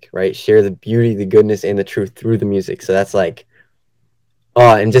music, right? Share the beauty, the goodness, and the truth through the music. So that's like,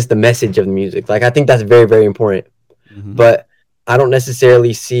 and just the message of the music. Like I think that's very, very important. Mm-hmm. But I don't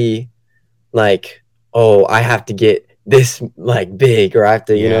necessarily see like, oh, I have to get this like big, or I have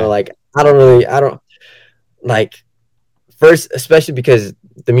to, like I don't like, first, especially because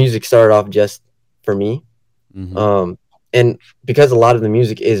the music started off just for me. Mm-hmm. And because a lot of the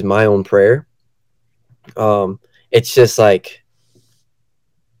music is my own prayer, it's just like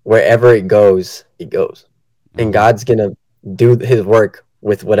wherever it goes. And God's gonna do his work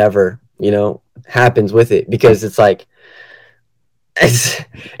with whatever, happens with it, because it's like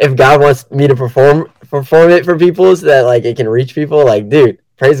if God wants me to perform it for people so that like it can reach people, like dude,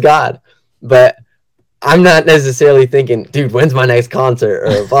 praise God. But I'm not necessarily thinking, dude, when's my next concert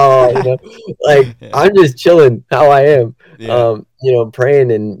or blah, like Yeah. I'm just chilling how I am, Yeah.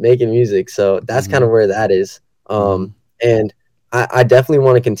 praying and making music. So that's kind Mm-hmm. of where that is. Mm-hmm. And I definitely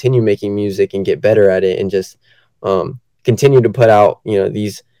want to continue making music and get better at it and just continue to put out,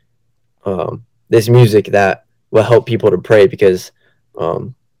 this music that will help people to pray because,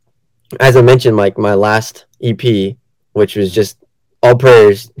 um, as I mentioned, like my last EP, which was just all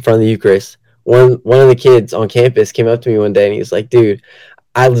prayers from the Eucharist. One of the kids on campus came up to me one day and he was like, "Dude,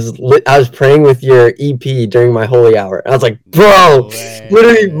 I was praying with your EP during my holy hour." And I was like, "Bro, No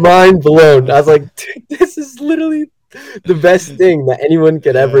literally way. mind blown." I was like, "Dude, this is literally the best thing that anyone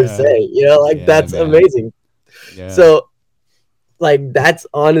could ever Yeah. say." Like Yeah, that's man. amazing. Yeah. So like that's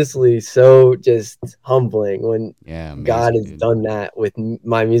honestly so just humbling when Yeah, God amazing, has dude. done that with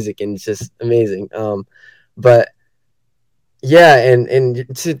my music, and it's just amazing. But yeah, and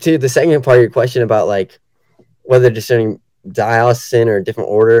to the second part of your question about like whether discerning diocesan or a different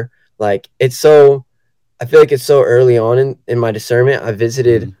order, like it's so I feel like it's so early on in my discernment. I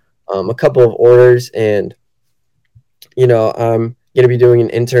visited Mm-hmm. a couple of orders, and I'm gonna be doing an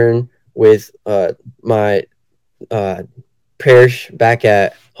intern with my uh, parish back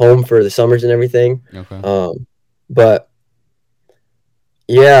at home for the summers and everything. Okay. But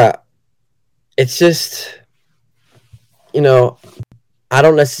yeah, it's just you know I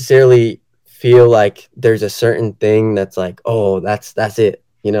don't necessarily feel like there's a certain thing that's like, oh, that's it.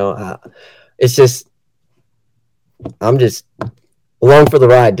 It's just I'm just along for the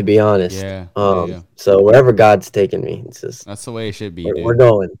ride, to be honest. Yeah. Yeah. Yeah. So wherever God's taking me, it's just That's the way it should be, we're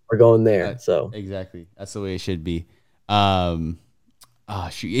dude. going there. That So exactly. That's the way it should be. Um,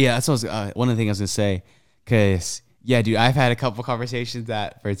 shoot. Yeah, that's what one of the things I was gonna say. Cause yeah, dude, I've had a couple conversations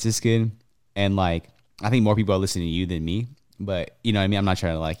at Franciscan, and like I think more people are listening to you than me. But you know what I mean. I'm not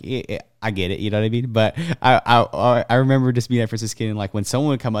trying to like. I get it. You know what I mean. But I remember just being at Franciscan, and like when someone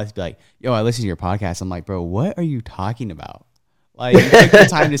would come up and be like, "Yo, I listen to your podcast." I'm like, "Bro, what are you talking about?" Like you took the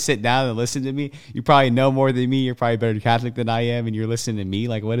time to sit down and listen to me. You probably know more than me. You're probably better Catholic than I am, and you're listening to me.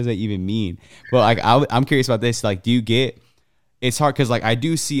 Like, what does that even mean? But like, I'm curious about this. Like, do you get? It's hard because like I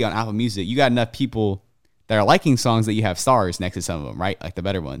do see on Apple Music, you got enough people that are liking songs that you have stars next to some of them, right? Like the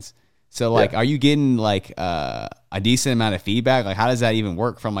better ones. So like, yeah, are you getting like a decent amount of feedback? Like, how does that even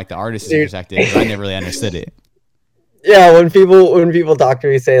work from like the artist's dude. perspective? Because I never really understood it. Yeah, when people talk to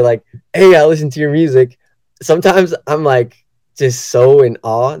me, say like, "Hey, I listen to your music." Sometimes I'm like just so in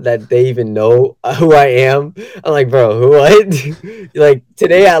awe that they even know who I am. I'm like, bro, who what? Like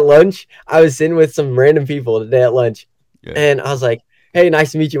today at lunch, I was sitting with some random people today at lunch, Yeah. and I was like, "Hey,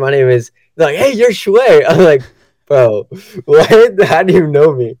 nice to meet you. My name is." They're like, "Hey, you're Shui." I'm like, "Bro, what? How do you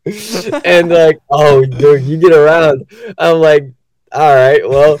know me?" And they're like, "Oh, dude, you get around." I'm like, "All right,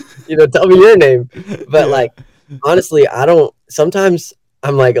 well, tell me your name." But Yeah. like, honestly, I don't. Sometimes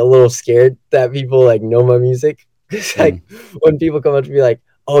I'm like a little scared that people like know my music. It's Mm. like when people come up to me like,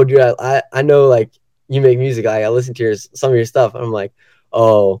 "Oh, dude, I know like you make music. Like, I listen to some of your stuff." I'm like,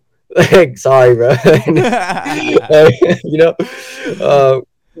 "Oh, like sorry, bro." you know, uh,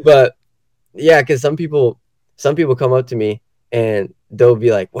 but yeah, because some people come up to me and they'll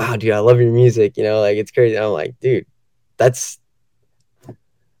be like, "Wow, dude, I love your music." Like it's crazy. I'm like, dude, that's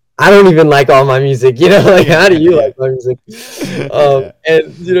I don't even like all my music. Like how do Yeah. you Yeah. like my music? Yeah.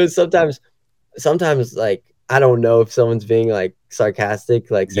 And sometimes like I don't know if someone's being like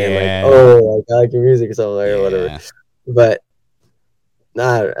sarcastic, like saying like, Yeah. "Oh, like I like your music" or something like or whatever. Yeah. But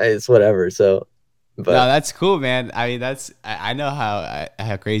nah, it's whatever. So, No, but that's cool, man. I mean, I know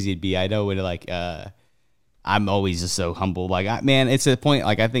how crazy it'd be. I know when like I'm always just so humble. Like, man, it's a point.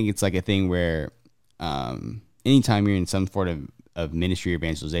 Like, I think it's like a thing where, anytime you're in some sort of ministry or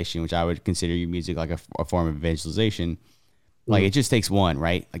evangelization, which I would consider your music like a form of evangelization. Like, mm, it just takes one,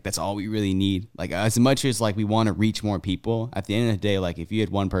 right? Like, that's all we really need. Like, as much as like we want to reach more people, at the end of the day, like if you had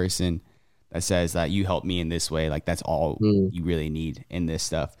one person that says that you helped me in this way, like that's all mm, you really need in this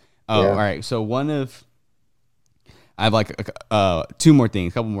stuff. Oh, all yeah, right. So I have like two more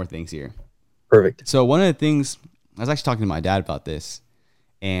things, a couple more things here. perfect. So one of the things I was actually talking to my dad about this,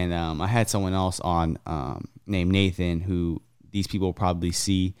 and I had someone else on named Nathan who these people will probably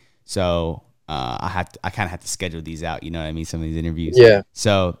see. So I kind of have to schedule these out. You know what I mean? Some of these interviews. Yeah,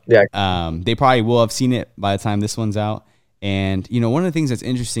 So yeah. they probably will have seen it by the time this one's out. And one of the things that's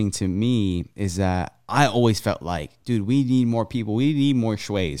interesting to me is that I always felt like, dude, we need more people. We need more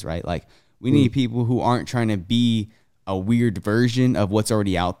Shueis, right? Like we Mm, need people who aren't trying to be a weird version of what's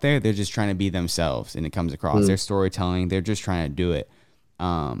already out there. They're just trying to be themselves, and it comes across. Their storytelling, they're just trying to do it.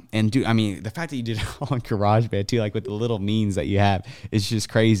 And I mean, the fact that you did it all on GarageBand too, like with the little means that you have, is just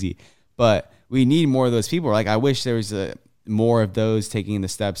crazy. But we need more of those people. Like, I wish there was more of those taking the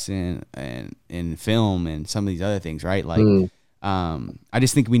steps in film and some of these other things, right? Like, I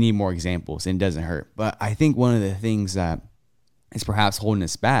just think we need more examples, and it doesn't hurt. But I think one of the things that is perhaps holding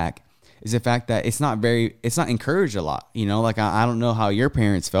us back is the fact that it's not encouraged a lot, you know. Like, I don't know how your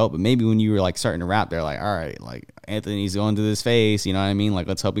parents felt, but maybe when you were like starting to rap, they're like, all right, like, Anthony's going to this phase, you know what I mean? Like,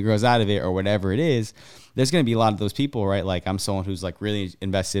 let's hope he grows out of it, or whatever it is. There's going to be a lot of those people, right? Like, I'm someone who's like really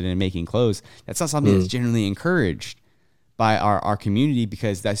invested in making clothes. That's not something that's generally encouraged by our community,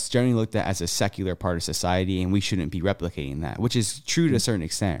 because that's generally looked at as a secular part of society, and we shouldn't be replicating that, which is true to a certain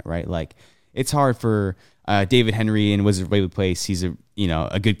extent, right? Like, it's hard for David Henry in Wizards of Waverly Place. He's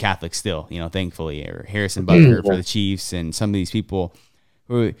a good Catholic still, you know, thankfully, or Harrison Butker for the Chiefs, and some of these people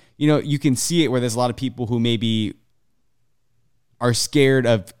who, you know, you can see it where there's a lot of people who maybe are scared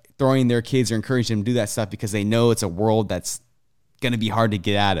of throwing their kids or encouraging them to do that stuff because they know it's a world that's going to be hard to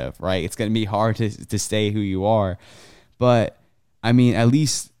get out of, right? It's going to be hard to stay who you are. But I mean, at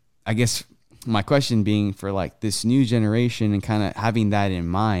least, I guess my question being for like this new generation and kind of having that in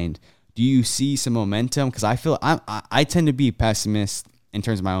mind, do you see some momentum? Because I feel I tend to be a pessimist in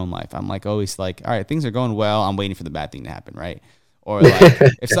terms of my own life. I'm like always like, all right, things are going well, I'm waiting for the bad thing to happen, right? Or like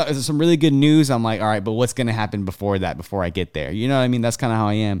if there's some really good news, I'm like, all right, but what's going to happen before that, before I get there? You know what I mean? That's kind of how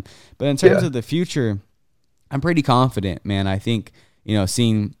I am. But in terms of the future, I'm pretty confident, man. I think, you know,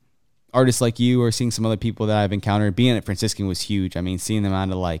 seeing artists like you or seeing some other people that I've encountered, being at Franciscan was huge. I mean, seeing them out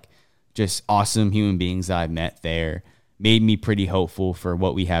of like just awesome human beings that I've met there made me pretty hopeful for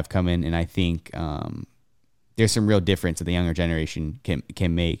what we have coming. And I think there's some real difference that the younger generation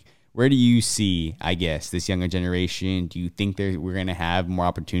can make. Where do you see, I guess, this younger generation? Do you think we're going to have more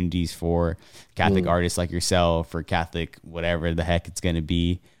opportunities for Catholic artists like yourself, or Catholic whatever the heck it's going to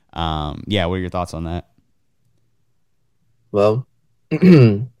be? Yeah, what are your thoughts on that? Well,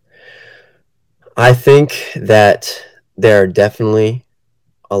 I think that there are definitely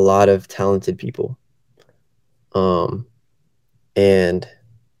a lot of talented people. And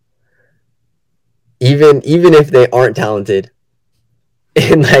even if they aren't talented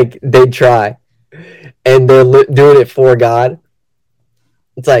and like they try and they're doing it for God,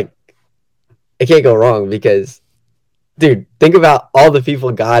 it's like, it can't go wrong, because dude, think about all the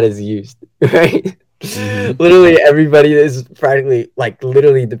people God has used, right? Literally everybody is practically like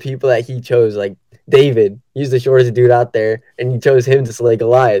literally the people that he chose. Like David, he's the shortest dude out there, and he chose him to slay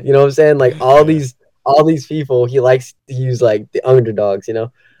Goliath. You know what I'm saying? Like all these people, he likes to use like the underdogs, you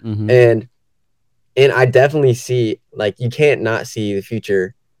know? And I definitely see, like, you can't not see the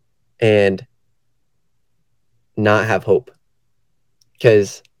future and not have hope,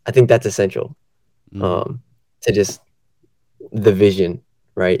 because I think that's essential to just the vision,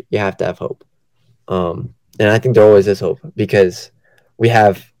 right? You have to have hope. And I think there always is hope, because we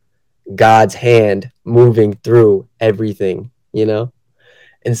have God's hand moving through everything, you know?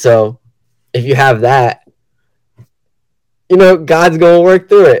 And so if you have that, you know, God's going to work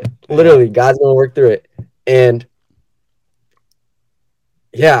through it. Literally, God's going to work through it. And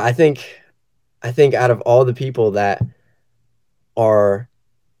yeah, I think out of all the people that are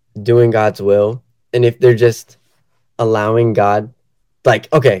doing God's will, and if they're just allowing God,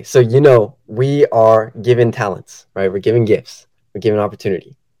 like, okay, so, you know, we are given talents, right? We're given gifts, we're given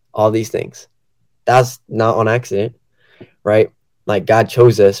opportunity, all these things. That's not on accident, right? Like, God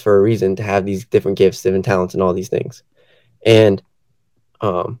chose us for a reason to have these different gifts, different talents, and all these things. And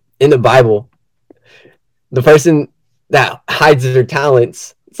in the Bible, the person that hides their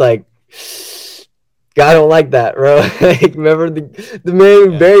talents, it's like, God don't like that, bro. Like, remember the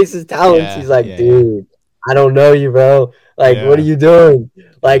man who buries his talents? He's like, dude, I don't know you, bro. Like, what are you doing?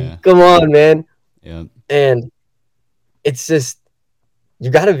 Like, come on, man. Yeah. And it's just, you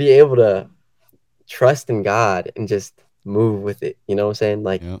got to be able to trust in God and just move with it. You know what I'm saying?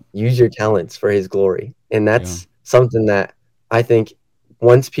 Like, use your talents for his glory. And that's something that I think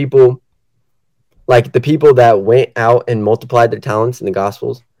once people, like the people that went out and multiplied their talents in the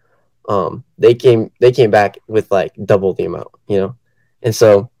Gospels, they came back with like double the amount, you know? And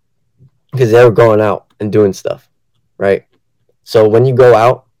so, because they were going out and doing stuff, right? So when you go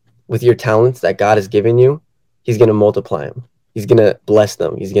out with your talents that God has given you, he's going to multiply them. He's going to bless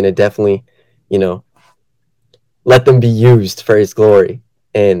them. He's going to definitely, you know, let them be used for his glory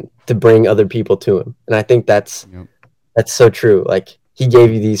and to bring other people to him. And I think that's so true. Like, he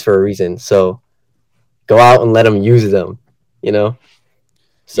gave you these for a reason. So go out and let him use them, you know?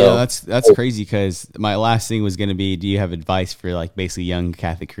 So that's crazy, because my last thing was going to be, do you have advice for like basically young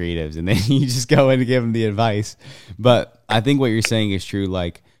Catholic creatives? And then you just go in and give them the advice. But I think what you're saying is true.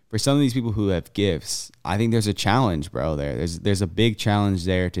 Like for some of these people who have gifts, I think there's a challenge, bro. There's a big challenge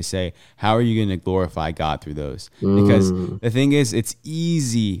there to say, how are you going to glorify God through those? Because the thing is, it's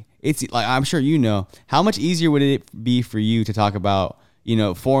easy. It's like, I'm sure you know, how much easier would it be for you to talk about, you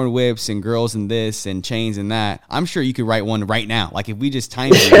know, foreign whips and girls and this and chains and that? I'm sure you could write one right now. Like if we just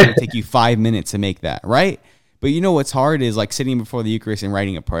timed it, it would take you 5 minutes to make that, right? But you know what's hard is like sitting before the Eucharist and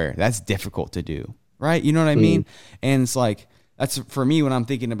writing a prayer. That's difficult to do, right? You know what I mean? And it's like, that's for me when I'm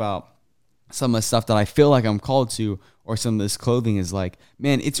thinking about some of the stuff that I feel like I'm called to, or some of this clothing, is like,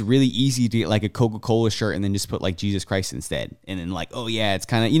 man, it's really easy to get like a Coca-Cola shirt and then just put like Jesus Christ instead. And then like, oh yeah, it's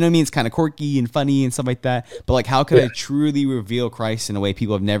kind of, you know what I mean? It's kind of quirky and funny and stuff like that. But like, how could I truly reveal Christ in a way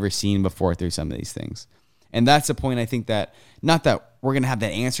people have never seen before through some of these things? And that's the point. I think that, not that we're going to have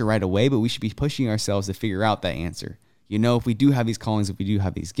that answer right away, but we should be pushing ourselves to figure out that answer. You know, if we do have these callings, if we do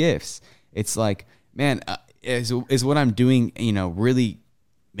have these gifts, it's like, man, is what I'm doing, you know, really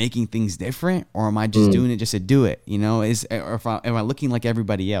making things different, or am I just doing it just to do it? You know, am I looking like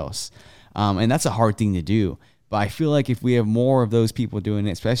everybody else? And that's a hard thing to do. But I feel like if we have more of those people doing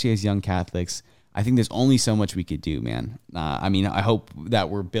it, especially as young Catholics, I think there's only so much we could do, man. I mean, I hope that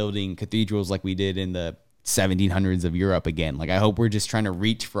we're building cathedrals like we did in the 1700s of Europe again. Like, I hope we're just trying to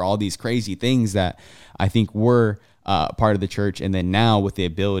reach for all these crazy things that I think were part of the church. And then now with the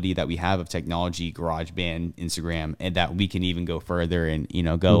ability that we have of technology, GarageBand, Instagram, and that we can even go further and, you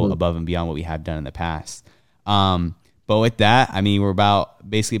know, go above and beyond what we have done in the past. But with that, I mean, we're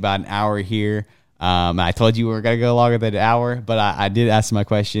basically about an hour here. I told you we were going to go longer than an hour, but I did ask my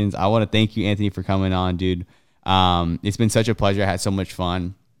questions. I want to thank you, Anthony, for coming on, dude. It's been such a pleasure. I had so much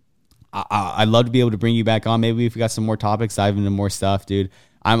fun. I'd love to be able to bring you back on. Maybe if we got some more topics, dive into more stuff, dude.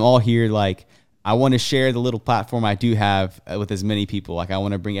 I'm all here. Like, I want to share the little platform I do have with as many people. Like, I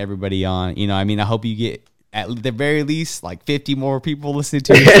want to bring everybody on. You know, I mean, I hope you get at the very least like 50 more people listening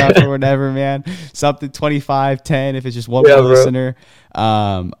to your stuff or whatever, man. Something 25, 10, if it's just one more listener. So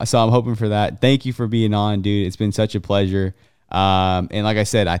I'm hoping for that. Thank you for being on, dude. It's been such a pleasure. And like I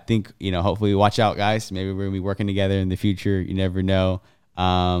said, I think, you know, hopefully watch out, guys. Maybe we're gonna be working together in the future. You never know.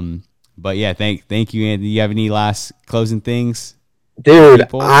 But yeah, thank you, Anthony. Do you have any last closing things? Dude,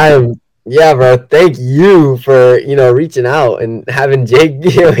 yeah, bro. Thank you for, you know, reaching out and having Jake,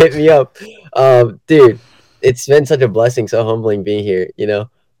 you know, hit me up. Dude, it's been such a blessing, so humbling being here, you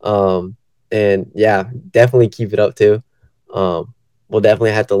know. And yeah, definitely keep it up too. We'll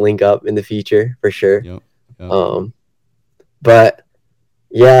definitely have to link up in the future for sure. Yep. But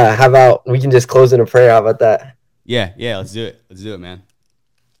yeah, how about we can just close in a prayer? How about that? Yeah, let's do it, man.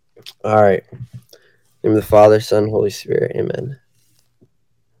 All right. In the name of the Father, Son, Holy Spirit. Amen.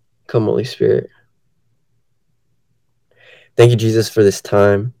 Come, Holy Spirit. Thank you, Jesus, for this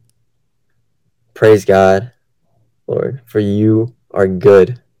time. Praise God, Lord, for you are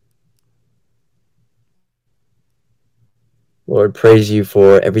good. Lord, praise you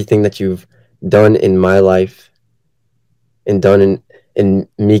for everything that you've done in my life and done in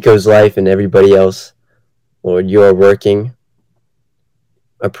Miko's life and everybody else. Lord, you are working.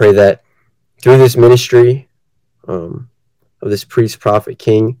 I pray that through this ministry of this Priest, Prophet,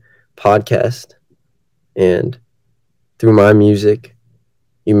 King podcast and through my music,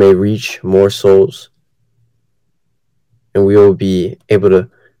 you may reach more souls, and we will be able to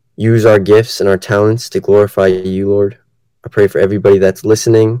use our gifts and our talents to glorify you, Lord. I pray for everybody that's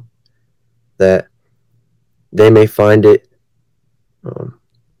listening, that they may find it,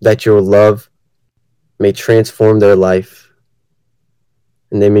 that your love may transform their life,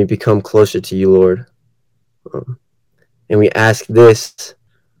 and they may become closer to you, Lord. And we ask this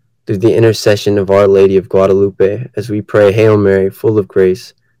through the intercession of Our Lady of Guadalupe, as we pray, Hail Mary, full of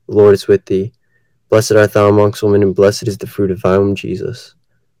grace, the Lord is with thee. Blessed art thou amongst women, and blessed is the fruit of thy womb, Jesus.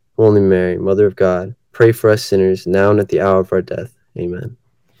 Holy Mary, Mother of God, pray for us sinners, now and at the hour of our death. Amen.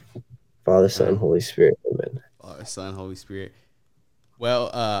 Father, Son, Holy Spirit. Amen. Father, Son, Holy Spirit.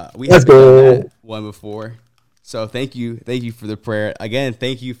 Well, we have done that one before. So thank you for the prayer. Again,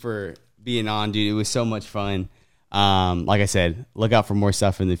 thank you for being on, dude. It was so much fun. Like I said, look out for more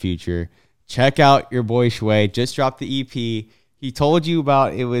stuff in the future. Check out your boy Shui. Just dropped the EP. He told you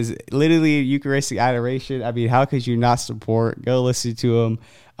about it was literally a Eucharistic adoration. I mean, how could you not support? Go listen to him.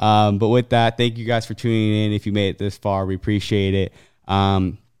 But with that, thank you guys for tuning in. If you made it this far, we appreciate it.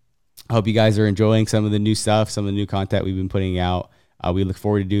 I hope you guys are enjoying some of the new stuff, some of the new content we've been putting out. We look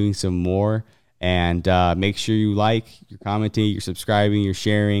forward to doing some more. And make sure you like, you're commenting, you're subscribing, you're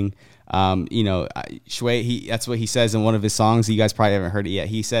sharing. Shui, that's what he says in one of his songs. You guys probably haven't heard it yet.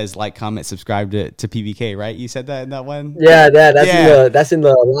 He says, like, comment, subscribe to PBK, right? You said that in that one? Yeah, that's in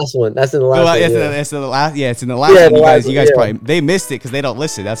the last one. That's in the last one. It's in the last one. You guys probably, they missed it because they don't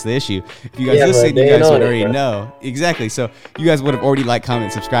listen. That's the issue. If you guys listen, you guys would already know. Exactly. So you guys would have already liked,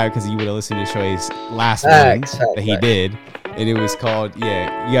 comment, subscribe because you would have listened to Shui's last one that he did. And it was called, you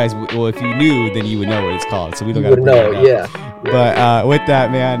guys, well, if you knew, then you would know what it's called. So we don't got to know, But with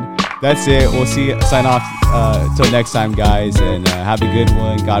that, man, that's it. We'll sign off till next time, guys. And have a good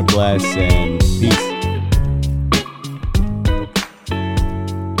one. God bless and peace.